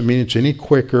 doesn't mean it's any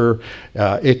quicker.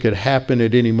 It could happen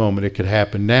at any moment. It could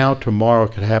happen now, tomorrow,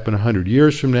 it could happen 100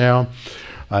 years from now.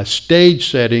 Stage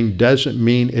setting doesn't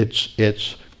mean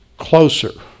it's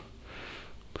closer.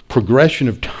 Progression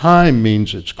of time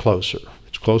means it's closer.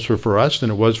 It's closer for us than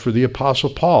it was for the Apostle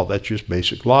Paul. That's just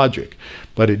basic logic.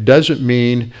 But it doesn't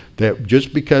mean that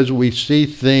just because we see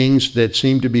things that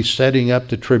seem to be setting up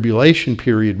the tribulation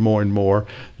period more and more,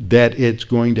 that it's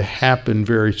going to happen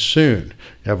very soon.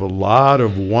 You have a lot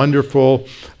of wonderful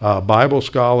Bible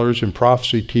scholars and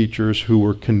prophecy teachers who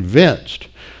were convinced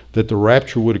that the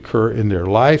rapture would occur in their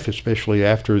life, especially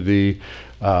after the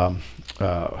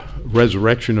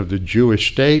resurrection of the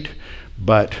Jewish state,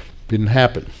 but didn't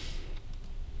happen.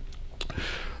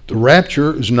 The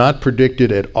rapture is not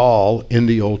predicted at all in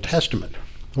the Old Testament.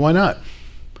 Why not?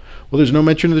 Well, there's no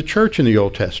mention of the church in the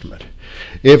Old Testament.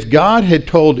 If God had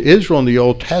told Israel in the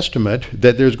Old Testament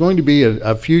that there's going to be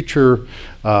a future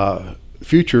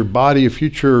body, a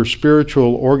future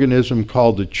spiritual organism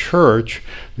called the church,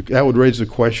 that would raise the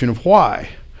question of why.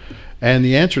 And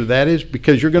the answer to that is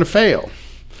because you're going to fail.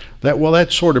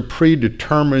 That sort of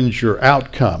predetermines your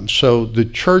outcome. So the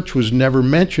church was never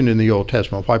mentioned in the Old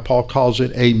Testament, why Paul calls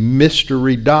it a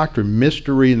mystery doctrine.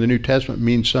 Mystery in the New Testament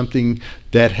means something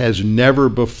that has never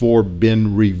before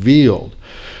been revealed.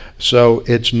 So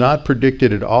it's not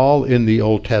predicted at all in the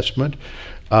Old Testament.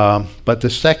 But the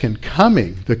second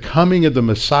coming, the coming of the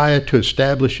Messiah to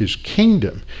establish his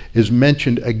kingdom, is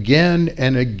mentioned again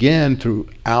and again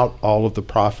throughout all of the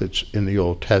prophets in the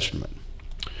Old Testament.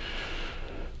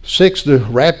 6, the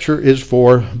rapture is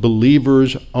for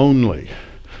believers only.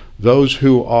 Those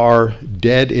who are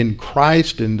dead in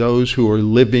Christ and those who are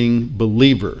living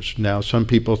believers. Now, some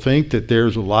people think that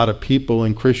there's a lot of people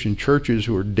in Christian churches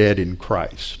who are dead in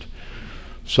Christ.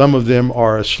 Some of them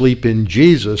are asleep in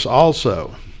Jesus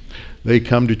also. They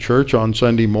come to church on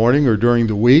Sunday morning or during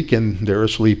the week and they're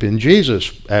asleep in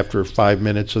Jesus after 5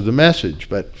 minutes of the message.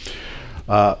 But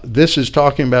this is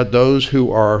talking about those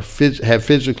who have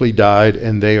physically died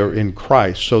and they are in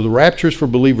Christ. So the rapture is for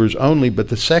believers only, but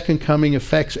the second coming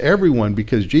affects everyone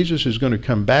because Jesus is going to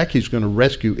come back. He's going to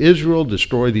rescue Israel,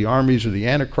 destroy the armies of the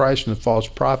Antichrist and the false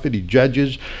prophet. He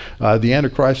judges the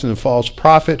Antichrist and the false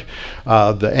prophet.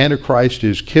 The Antichrist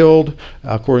is killed.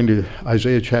 According to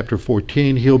Isaiah chapter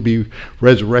 14, he'll be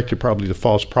resurrected, probably the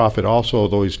false prophet also,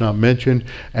 although he's not mentioned,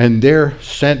 and they're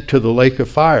sent to the lake of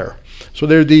fire. So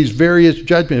there are these various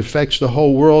judgment affects the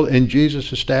whole world, and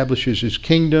Jesus establishes his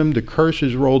kingdom. The curse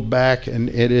is rolled back, and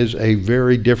it is a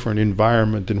very different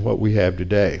environment than what we have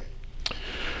today.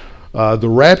 The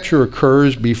rapture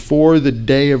occurs before the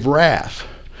day of wrath.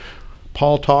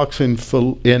 Paul talks in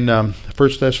 1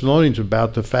 Thessalonians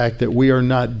about the fact that we are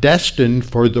not destined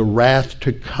for the wrath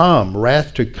to come.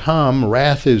 Wrath to come,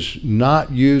 wrath is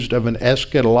not used of an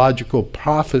eschatological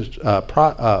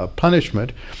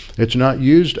punishment. It's not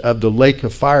used of the lake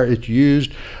of fire. It's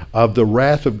used of the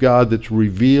wrath of God that's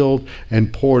revealed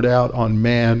and poured out on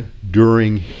man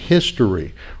during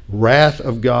history. Wrath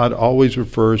of God always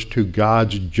refers to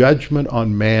God's judgment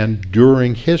on man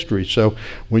during history. So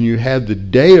when you have the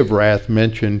day of wrath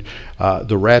mentioned,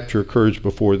 the rapture occurs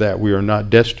before that. We are not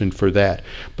destined for that.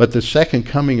 But the second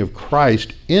coming of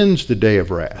Christ ends the day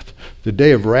of wrath. The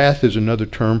day of wrath is another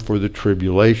term for the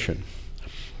tribulation.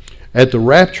 At the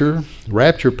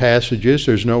rapture passages,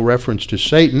 there's no reference to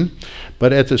Satan,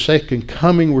 but at the second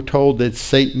coming, we're told that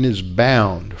Satan is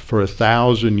bound for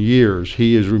 1,000 years.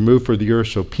 He is removed from the earth,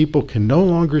 so people can no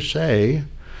longer say,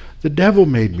 the devil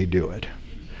made me do it.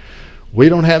 We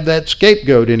don't have that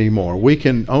scapegoat anymore. We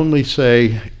can only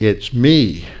say, it's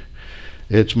me.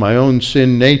 It's my own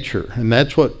sin nature. And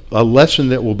that's what a lesson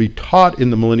that will be taught in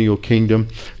the millennial kingdom.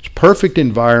 It's perfect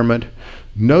environment,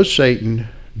 no Satan,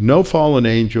 no fallen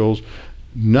angels,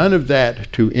 none of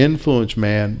that to influence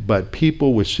man, but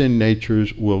people with sin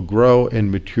natures will grow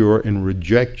and mature and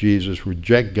reject Jesus,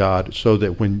 reject God, so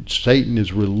that when Satan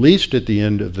is released at the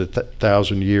end of the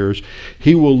 1,000 years,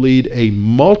 he will lead a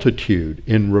multitude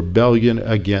in rebellion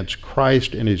against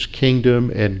Christ and his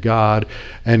kingdom and God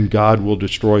will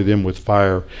destroy them with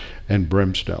fire and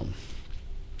brimstone.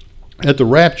 At the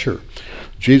rapture,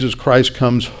 Jesus Christ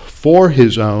comes for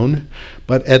his own,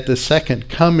 but at the second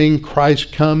coming,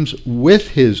 Christ comes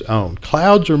with his own.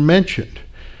 Clouds are mentioned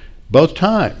both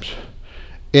times.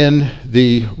 In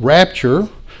the rapture,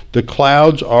 the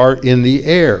clouds are in the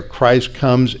air. Christ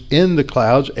comes in the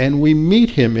clouds, and we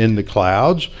meet him in the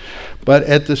clouds. But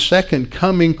at the second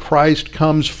coming, Christ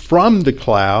comes from the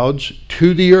clouds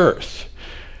to the earth.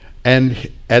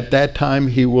 And at that time,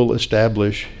 he will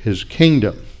establish his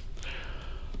kingdom.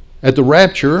 At the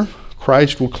rapture,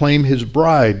 Christ will claim his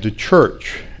bride, the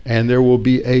church, and there will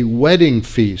be a wedding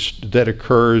feast that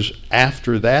occurs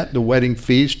after that. The wedding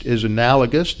feast is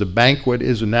analogous, the banquet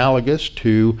is analogous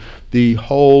to the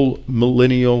whole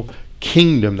millennial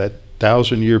kingdom, that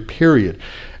 1,000-year period.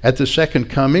 At the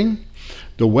second coming,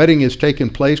 The wedding has taken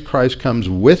place. Christ comes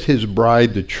with his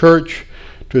bride, the church,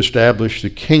 to establish the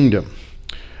kingdom.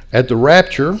 At the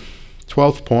rapture,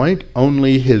 12th point,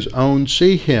 only his own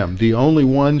see him. The only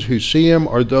ones who see him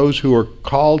are those who are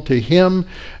called to him,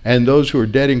 and those who are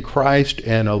dead in Christ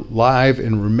and alive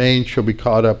and remain shall be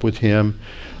caught up with him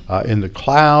in the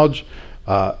clouds.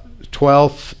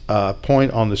 12th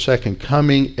point on the second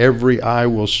coming, every eye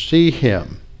will see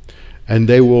him, and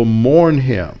they will mourn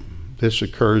him. This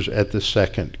occurs at the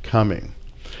second coming.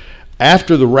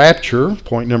 After the rapture,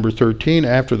 point number 13,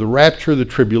 after the rapture, the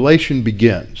tribulation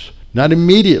begins. Not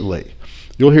immediately.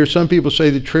 You'll hear some people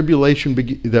say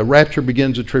the rapture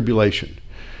begins the tribulation.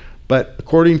 But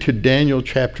according to Daniel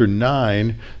chapter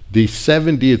 9, the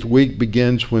 70th week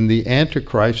begins when the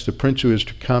Antichrist, the prince who is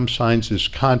to come, signs this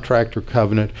contract or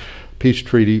covenant, peace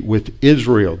treaty with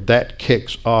Israel. That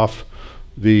kicks off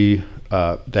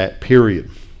that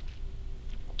period.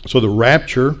 So the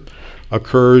rapture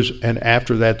occurs, and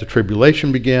after that the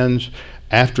tribulation begins.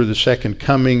 After the second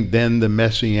coming, then the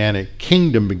Messianic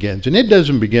kingdom begins. And it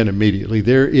doesn't begin immediately.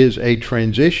 There is a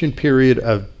transition period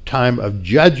of time of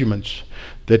judgments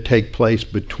that take place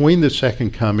between the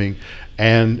second coming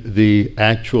and the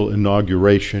actual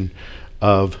inauguration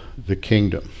of the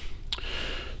kingdom.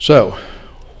 So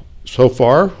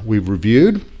far we've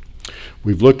reviewed.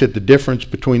 We've looked at the difference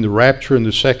between the rapture and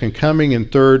the second coming.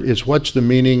 And third is, what's the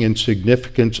meaning and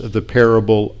significance of the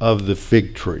parable of the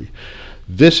fig tree?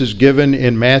 This is given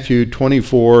in Matthew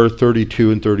 24,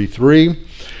 32, and 33.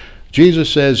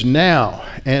 Jesus says now,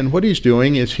 and what he's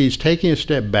doing is he's taking a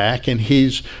step back and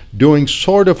he's doing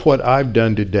sort of what I've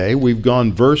done today. We've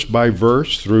gone verse by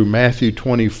verse through Matthew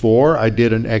 24. I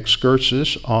did an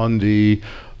excursus on the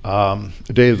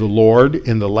Day of the Lord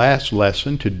in the last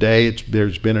lesson. Today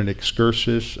there's been an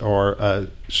excursus or a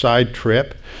side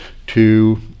trip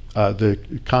to the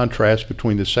contrast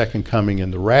between the second coming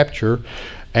and the rapture.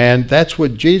 And that's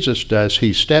what Jesus does.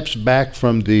 He steps back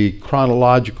from the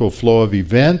chronological flow of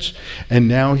events, and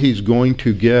now he's going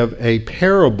to give a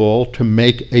parable to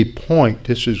make a point.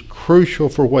 This is crucial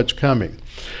for what's coming.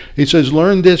 He says,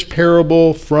 learn this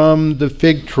parable from the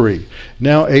fig tree.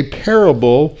 Now, a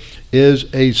parable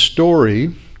is a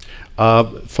story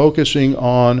focusing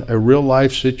on a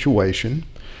real-life situation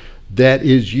that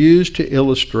is used to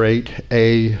illustrate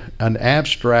an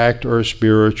abstract or a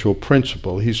spiritual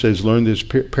principle. He says, learn this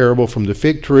parable from the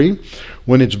fig tree.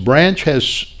 When its branch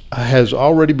has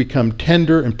already become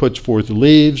tender and puts forth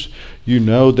leaves, you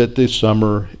know that the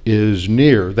summer is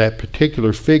near. That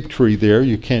particular fig tree there,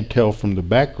 you can't tell from the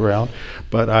background,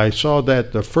 but I saw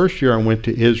that the first year I went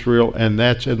to Israel, and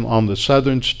that's on the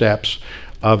southern steps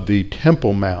of the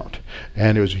Temple Mount.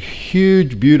 And it was a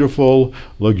huge, beautiful,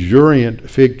 luxuriant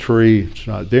fig tree. It's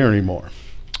not there anymore.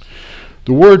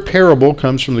 The word parable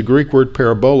comes from the Greek word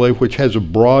parabole, which has a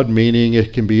broad meaning.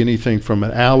 It can be anything from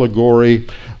an allegory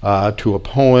to a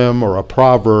poem or a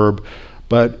proverb.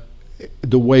 But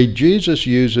the way Jesus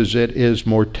uses it is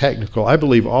more technical. I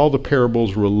believe all the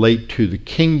parables relate to the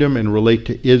kingdom and relate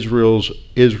to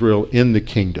Israel in the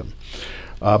kingdom.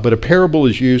 But a parable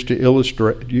is used to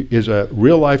is a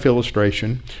real-life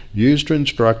illustration used to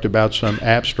instruct about some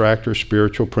abstract or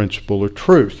spiritual principle or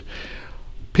truth.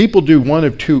 People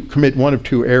commit one of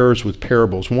two errors with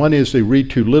parables. One is they read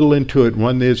too little into it.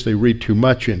 One is they read too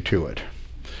much into it.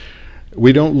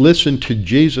 We don't listen to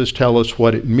Jesus tell us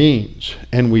what it means,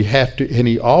 and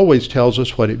he always tells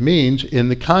us what it means in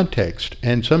the context.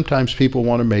 And sometimes people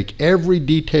want to make every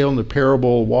detail in the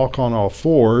parable walk on all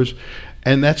fours,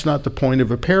 and that's not the point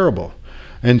of a parable.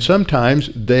 And sometimes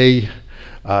they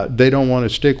don't want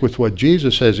to stick with what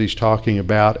Jesus says he's talking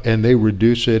about, and they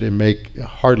reduce it and make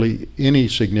hardly any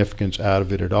significance out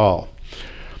of it at all.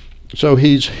 So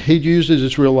he uses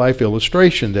this real-life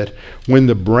illustration that when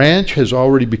the branch has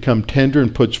already become tender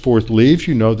and puts forth leaves,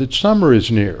 you know that summer is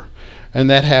near. And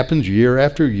that happens year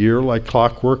after year like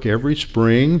clockwork. Every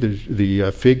spring,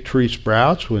 the fig tree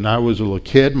sprouts. When I was a little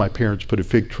kid, my parents put a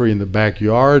fig tree in the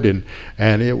backyard, and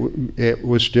it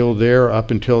was still there up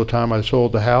until the time I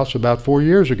sold the house about 4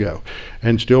 years ago,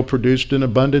 and still produced an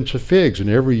abundance of figs. And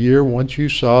every year, once you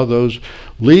saw those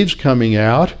leaves coming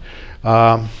out,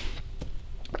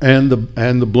 and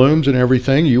the blooms and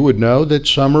everything, you would know that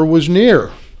summer was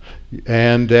near,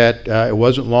 and that it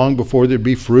wasn't long before there'd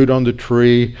be fruit on the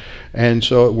tree. And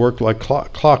so it worked like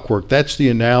clockwork. That's the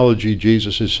analogy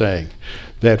Jesus is saying,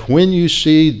 that when you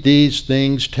see these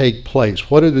things take place,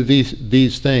 what are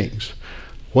these things?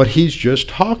 What he's just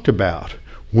talked about.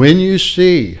 When you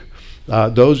see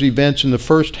those events in the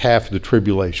first half of the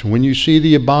tribulation, when you see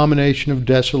the abomination of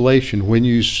desolation, when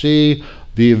you see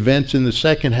the events in the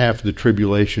second half of the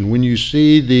tribulation, when you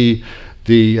see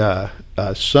the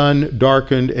sun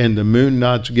darkened and the moon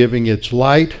not giving its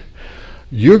light,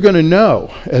 you're going to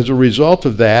know as a result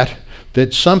of that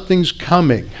something's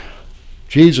coming.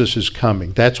 Jesus is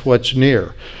coming. That's what's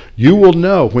near. You will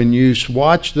know when you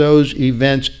watch those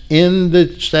events in the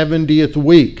 70th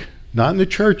week, not in the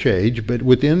church age, but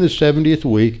within the 70th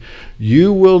week,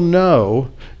 you will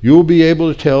know, you will be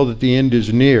able to tell that the end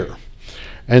is near.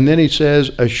 And then he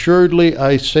says, assuredly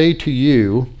I say to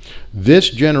you, this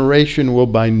generation will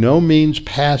by no means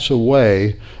pass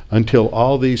away until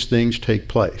all these things take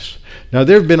place. Now,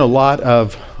 there have been a lot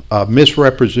of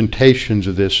misrepresentations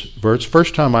of this verse.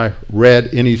 First time I read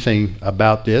anything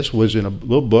about this was in a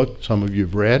little book some of you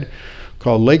have read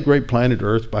called Late Great Planet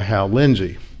Earth by Hal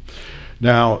Lindsey.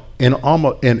 Now, in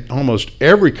almost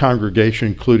every congregation,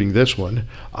 including this one,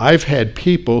 I've had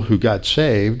people who got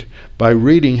saved by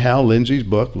reading Hal Lindsey's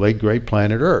book, Late Great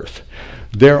Planet Earth.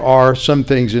 There are some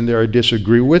things in there I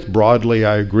disagree with. Broadly,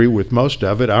 I agree with most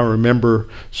of it. I remember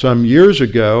some years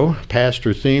ago,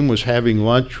 Pastor Thiem was having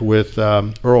lunch with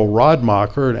Earl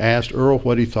Rodmacher and asked Earl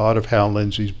what he thought of Hal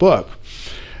Lindsey's book.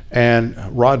 And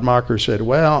Rodmacher said,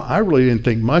 well, I really didn't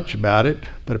think much about it,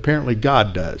 but apparently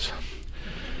God does.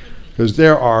 Because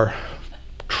there are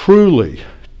truly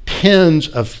tens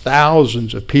of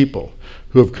thousands of people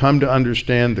who have come to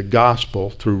understand the gospel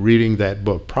through reading that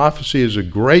book. Prophecy is a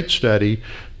great study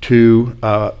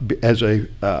as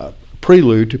a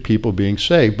prelude to people being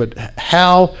saved. But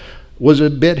Hal was a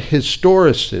bit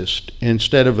historicist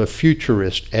instead of a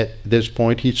futurist at this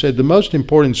point. He said the most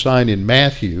important sign in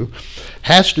Matthew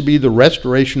has to be the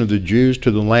restoration of the Jews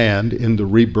to the land in the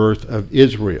rebirth of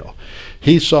Israel.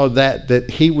 He saw that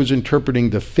he was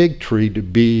interpreting the fig tree to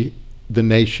be the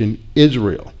nation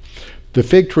Israel. The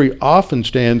fig tree often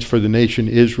stands for the nation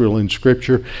Israel in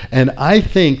Scripture, and I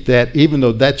think that even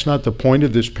though that's not the point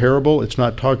of this parable, it's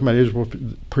not talking about Israel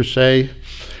per se,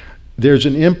 there's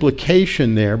an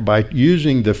implication there by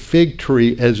using the fig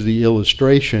tree as the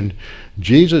illustration.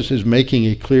 Jesus is making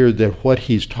it clear that what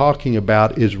he's talking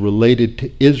about is related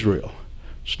to Israel.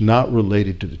 It's not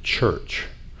related to the church.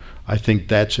 I think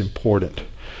that's important.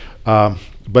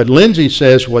 But Lindsey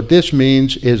says what this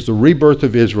means is the rebirth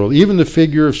of Israel. Even the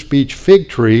figure of speech fig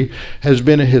tree has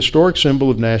been a historic symbol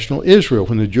of national Israel.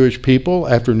 When the Jewish people,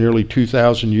 after nearly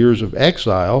 2,000 years of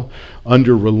exile,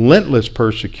 under relentless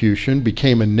persecution,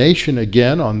 became a nation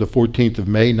again on the 14th of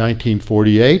May,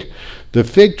 1948, the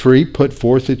fig tree put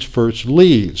forth its first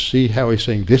leaves. See how he's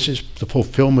saying this is the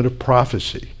fulfillment of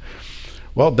prophecy.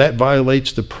 Well, that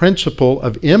violates the principle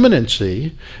of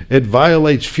imminency. It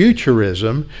violates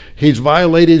futurism. He's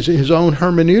violated his own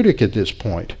hermeneutic at this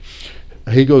point.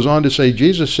 He goes on to say,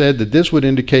 Jesus said that this would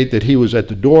indicate that he was at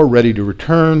the door ready to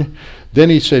return. Then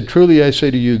he said, truly I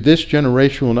say to you, this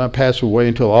generation will not pass away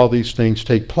until all these things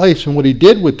take place. And what he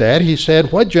did with that, he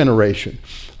said, what generation?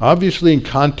 Obviously in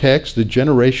context, the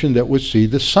generation that would see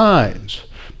the signs.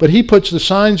 But he puts the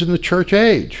signs in the church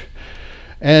age.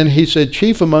 And he said,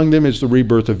 chief among them is the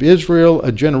rebirth of Israel.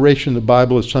 A generation in the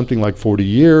Bible is something like 40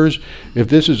 years. If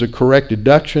this is a correct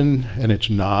deduction, and it's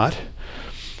not,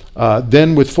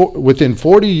 then within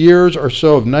 40 years or so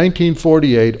of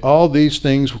 1948, all these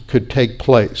things could take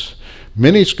place.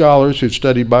 Many scholars who've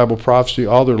studied Bible prophecy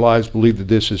all their lives believe that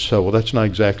this is so. Well, that's not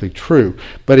exactly true.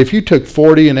 But if you took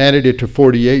 40 and added it to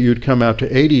 48, you'd come out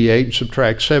to 88 and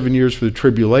subtract 7 years for the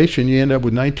tribulation, you end up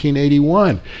with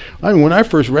 1981. I mean, when I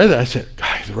first read that, I said,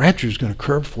 God, the rapture is going to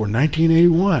occur before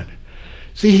 1981.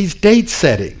 See, he's date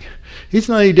setting. He's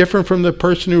not any different from the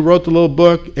person who wrote the little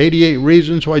book, 88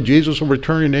 Reasons Why Jesus Will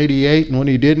Return in 88, and when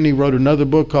he didn't, he wrote another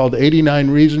book called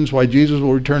 89 Reasons Why Jesus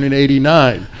Will Return in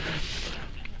 89.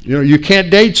 You know, you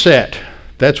can't date set.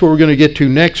 That's what we're going to get to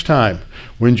next time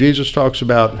when Jesus talks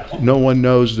about no one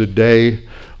knows the day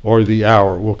or the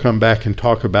hour. We'll come back and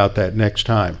talk about that next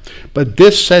time. But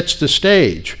this sets the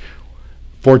stage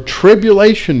for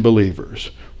tribulation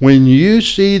believers. When you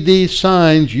see these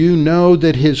signs, you know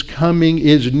that his coming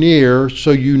is near, so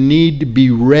you need to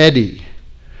be ready.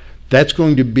 That's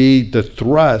going to be the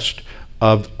thrust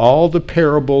of all the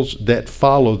parables that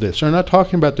follow this. They're not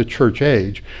talking about the church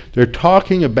age. They're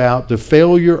talking about the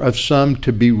failure of some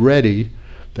to be ready,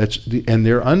 and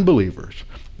they're unbelievers.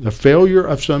 The failure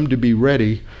of some to be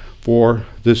ready for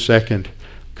the second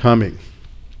coming.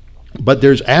 But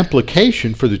there's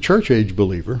application for the church age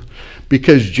believer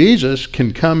because Jesus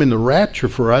can come in the rapture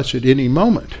for us at any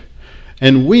moment.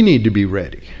 And we need to be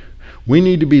ready. We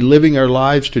need to be living our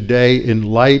lives today in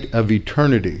light of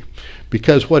eternity.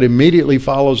 Because what immediately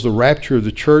follows the rapture of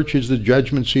the church is the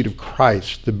judgment seat of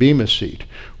Christ, the Bema seat,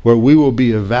 where we will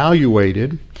be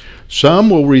evaluated. Some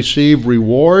will receive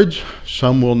rewards,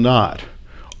 some will not.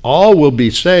 All will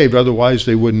be saved, otherwise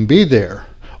they wouldn't be there.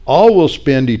 All will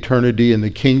spend eternity in the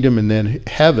kingdom and then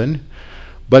heaven,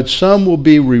 but some will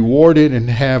be rewarded and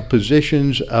have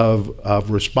positions of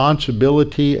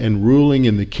responsibility and ruling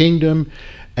in the kingdom,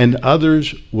 and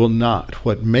others will not.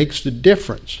 What makes the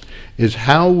difference is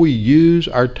how we use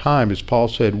our time. As Paul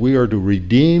said, we are to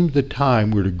redeem the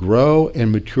time. We're to grow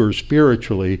and mature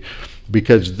spiritually,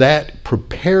 because that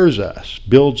prepares us,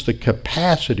 builds the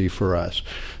capacity for us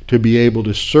to be able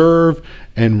to serve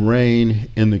and reign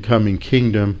in the coming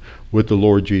kingdom with the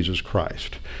Lord Jesus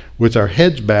Christ, with our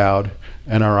heads bowed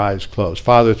and our eyes closed.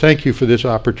 Father, thank you for this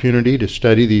opportunity to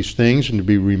study these things and to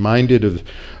be reminded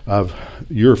of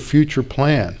your future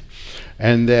plan,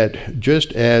 and that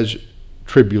just as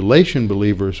tribulation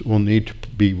believers will need to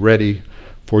be ready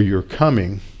for your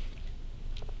coming,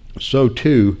 so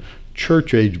too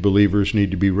church age believers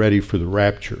need to be ready for the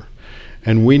rapture.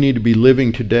 And we need to be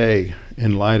living today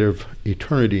in light of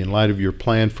eternity, in light of your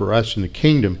plan for us in the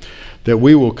kingdom, that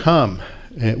we will come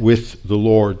with the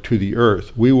Lord to the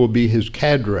earth. We will be his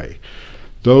cadre.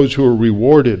 Those who are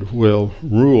rewarded will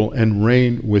rule and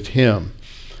reign with him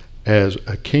as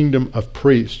a kingdom of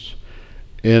priests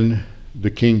in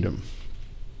the kingdom.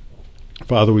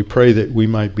 Father, we pray that we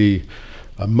might be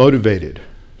motivated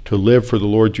to live for the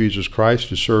Lord Jesus Christ,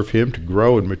 to serve him, to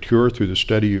grow and mature through the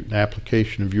study and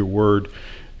application of your word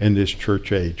in this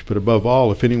church age. But above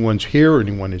all, if anyone's here or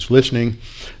anyone is listening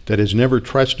that has never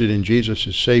trusted in Jesus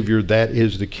as Savior, that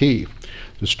is the key,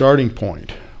 the starting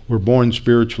point. We're born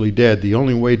spiritually dead. The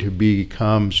only way to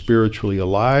become spiritually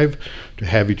alive, to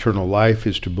have eternal life,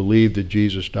 is to believe that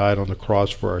Jesus died on the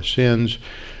cross for our sins,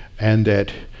 and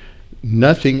that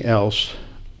nothing else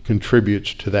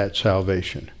contributes to that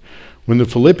salvation. When the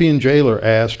Philippian jailer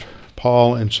asked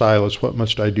Paul and Silas, "What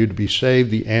must I do to be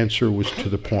saved?" the answer was to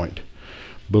the point.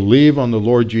 Believe on the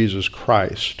Lord Jesus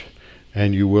Christ,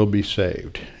 and you will be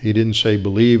saved. He didn't say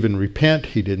believe and repent.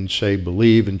 He didn't say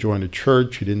believe and join a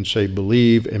church. He didn't say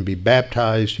believe and be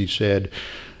baptized. He said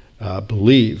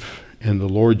believe in the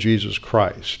Lord Jesus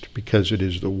Christ, because it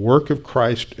is the work of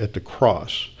Christ at the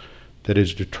cross that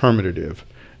is determinative,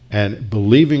 and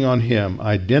believing on him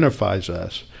identifies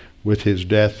us with his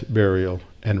death, burial,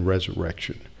 and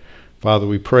resurrection. Father,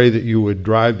 we pray that you would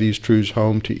drive these truths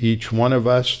home to each one of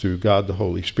us through God the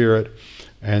Holy Spirit,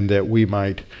 and that we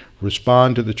might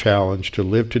respond to the challenge to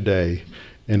live today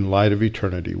in light of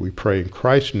eternity. We pray in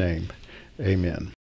Christ's name, amen.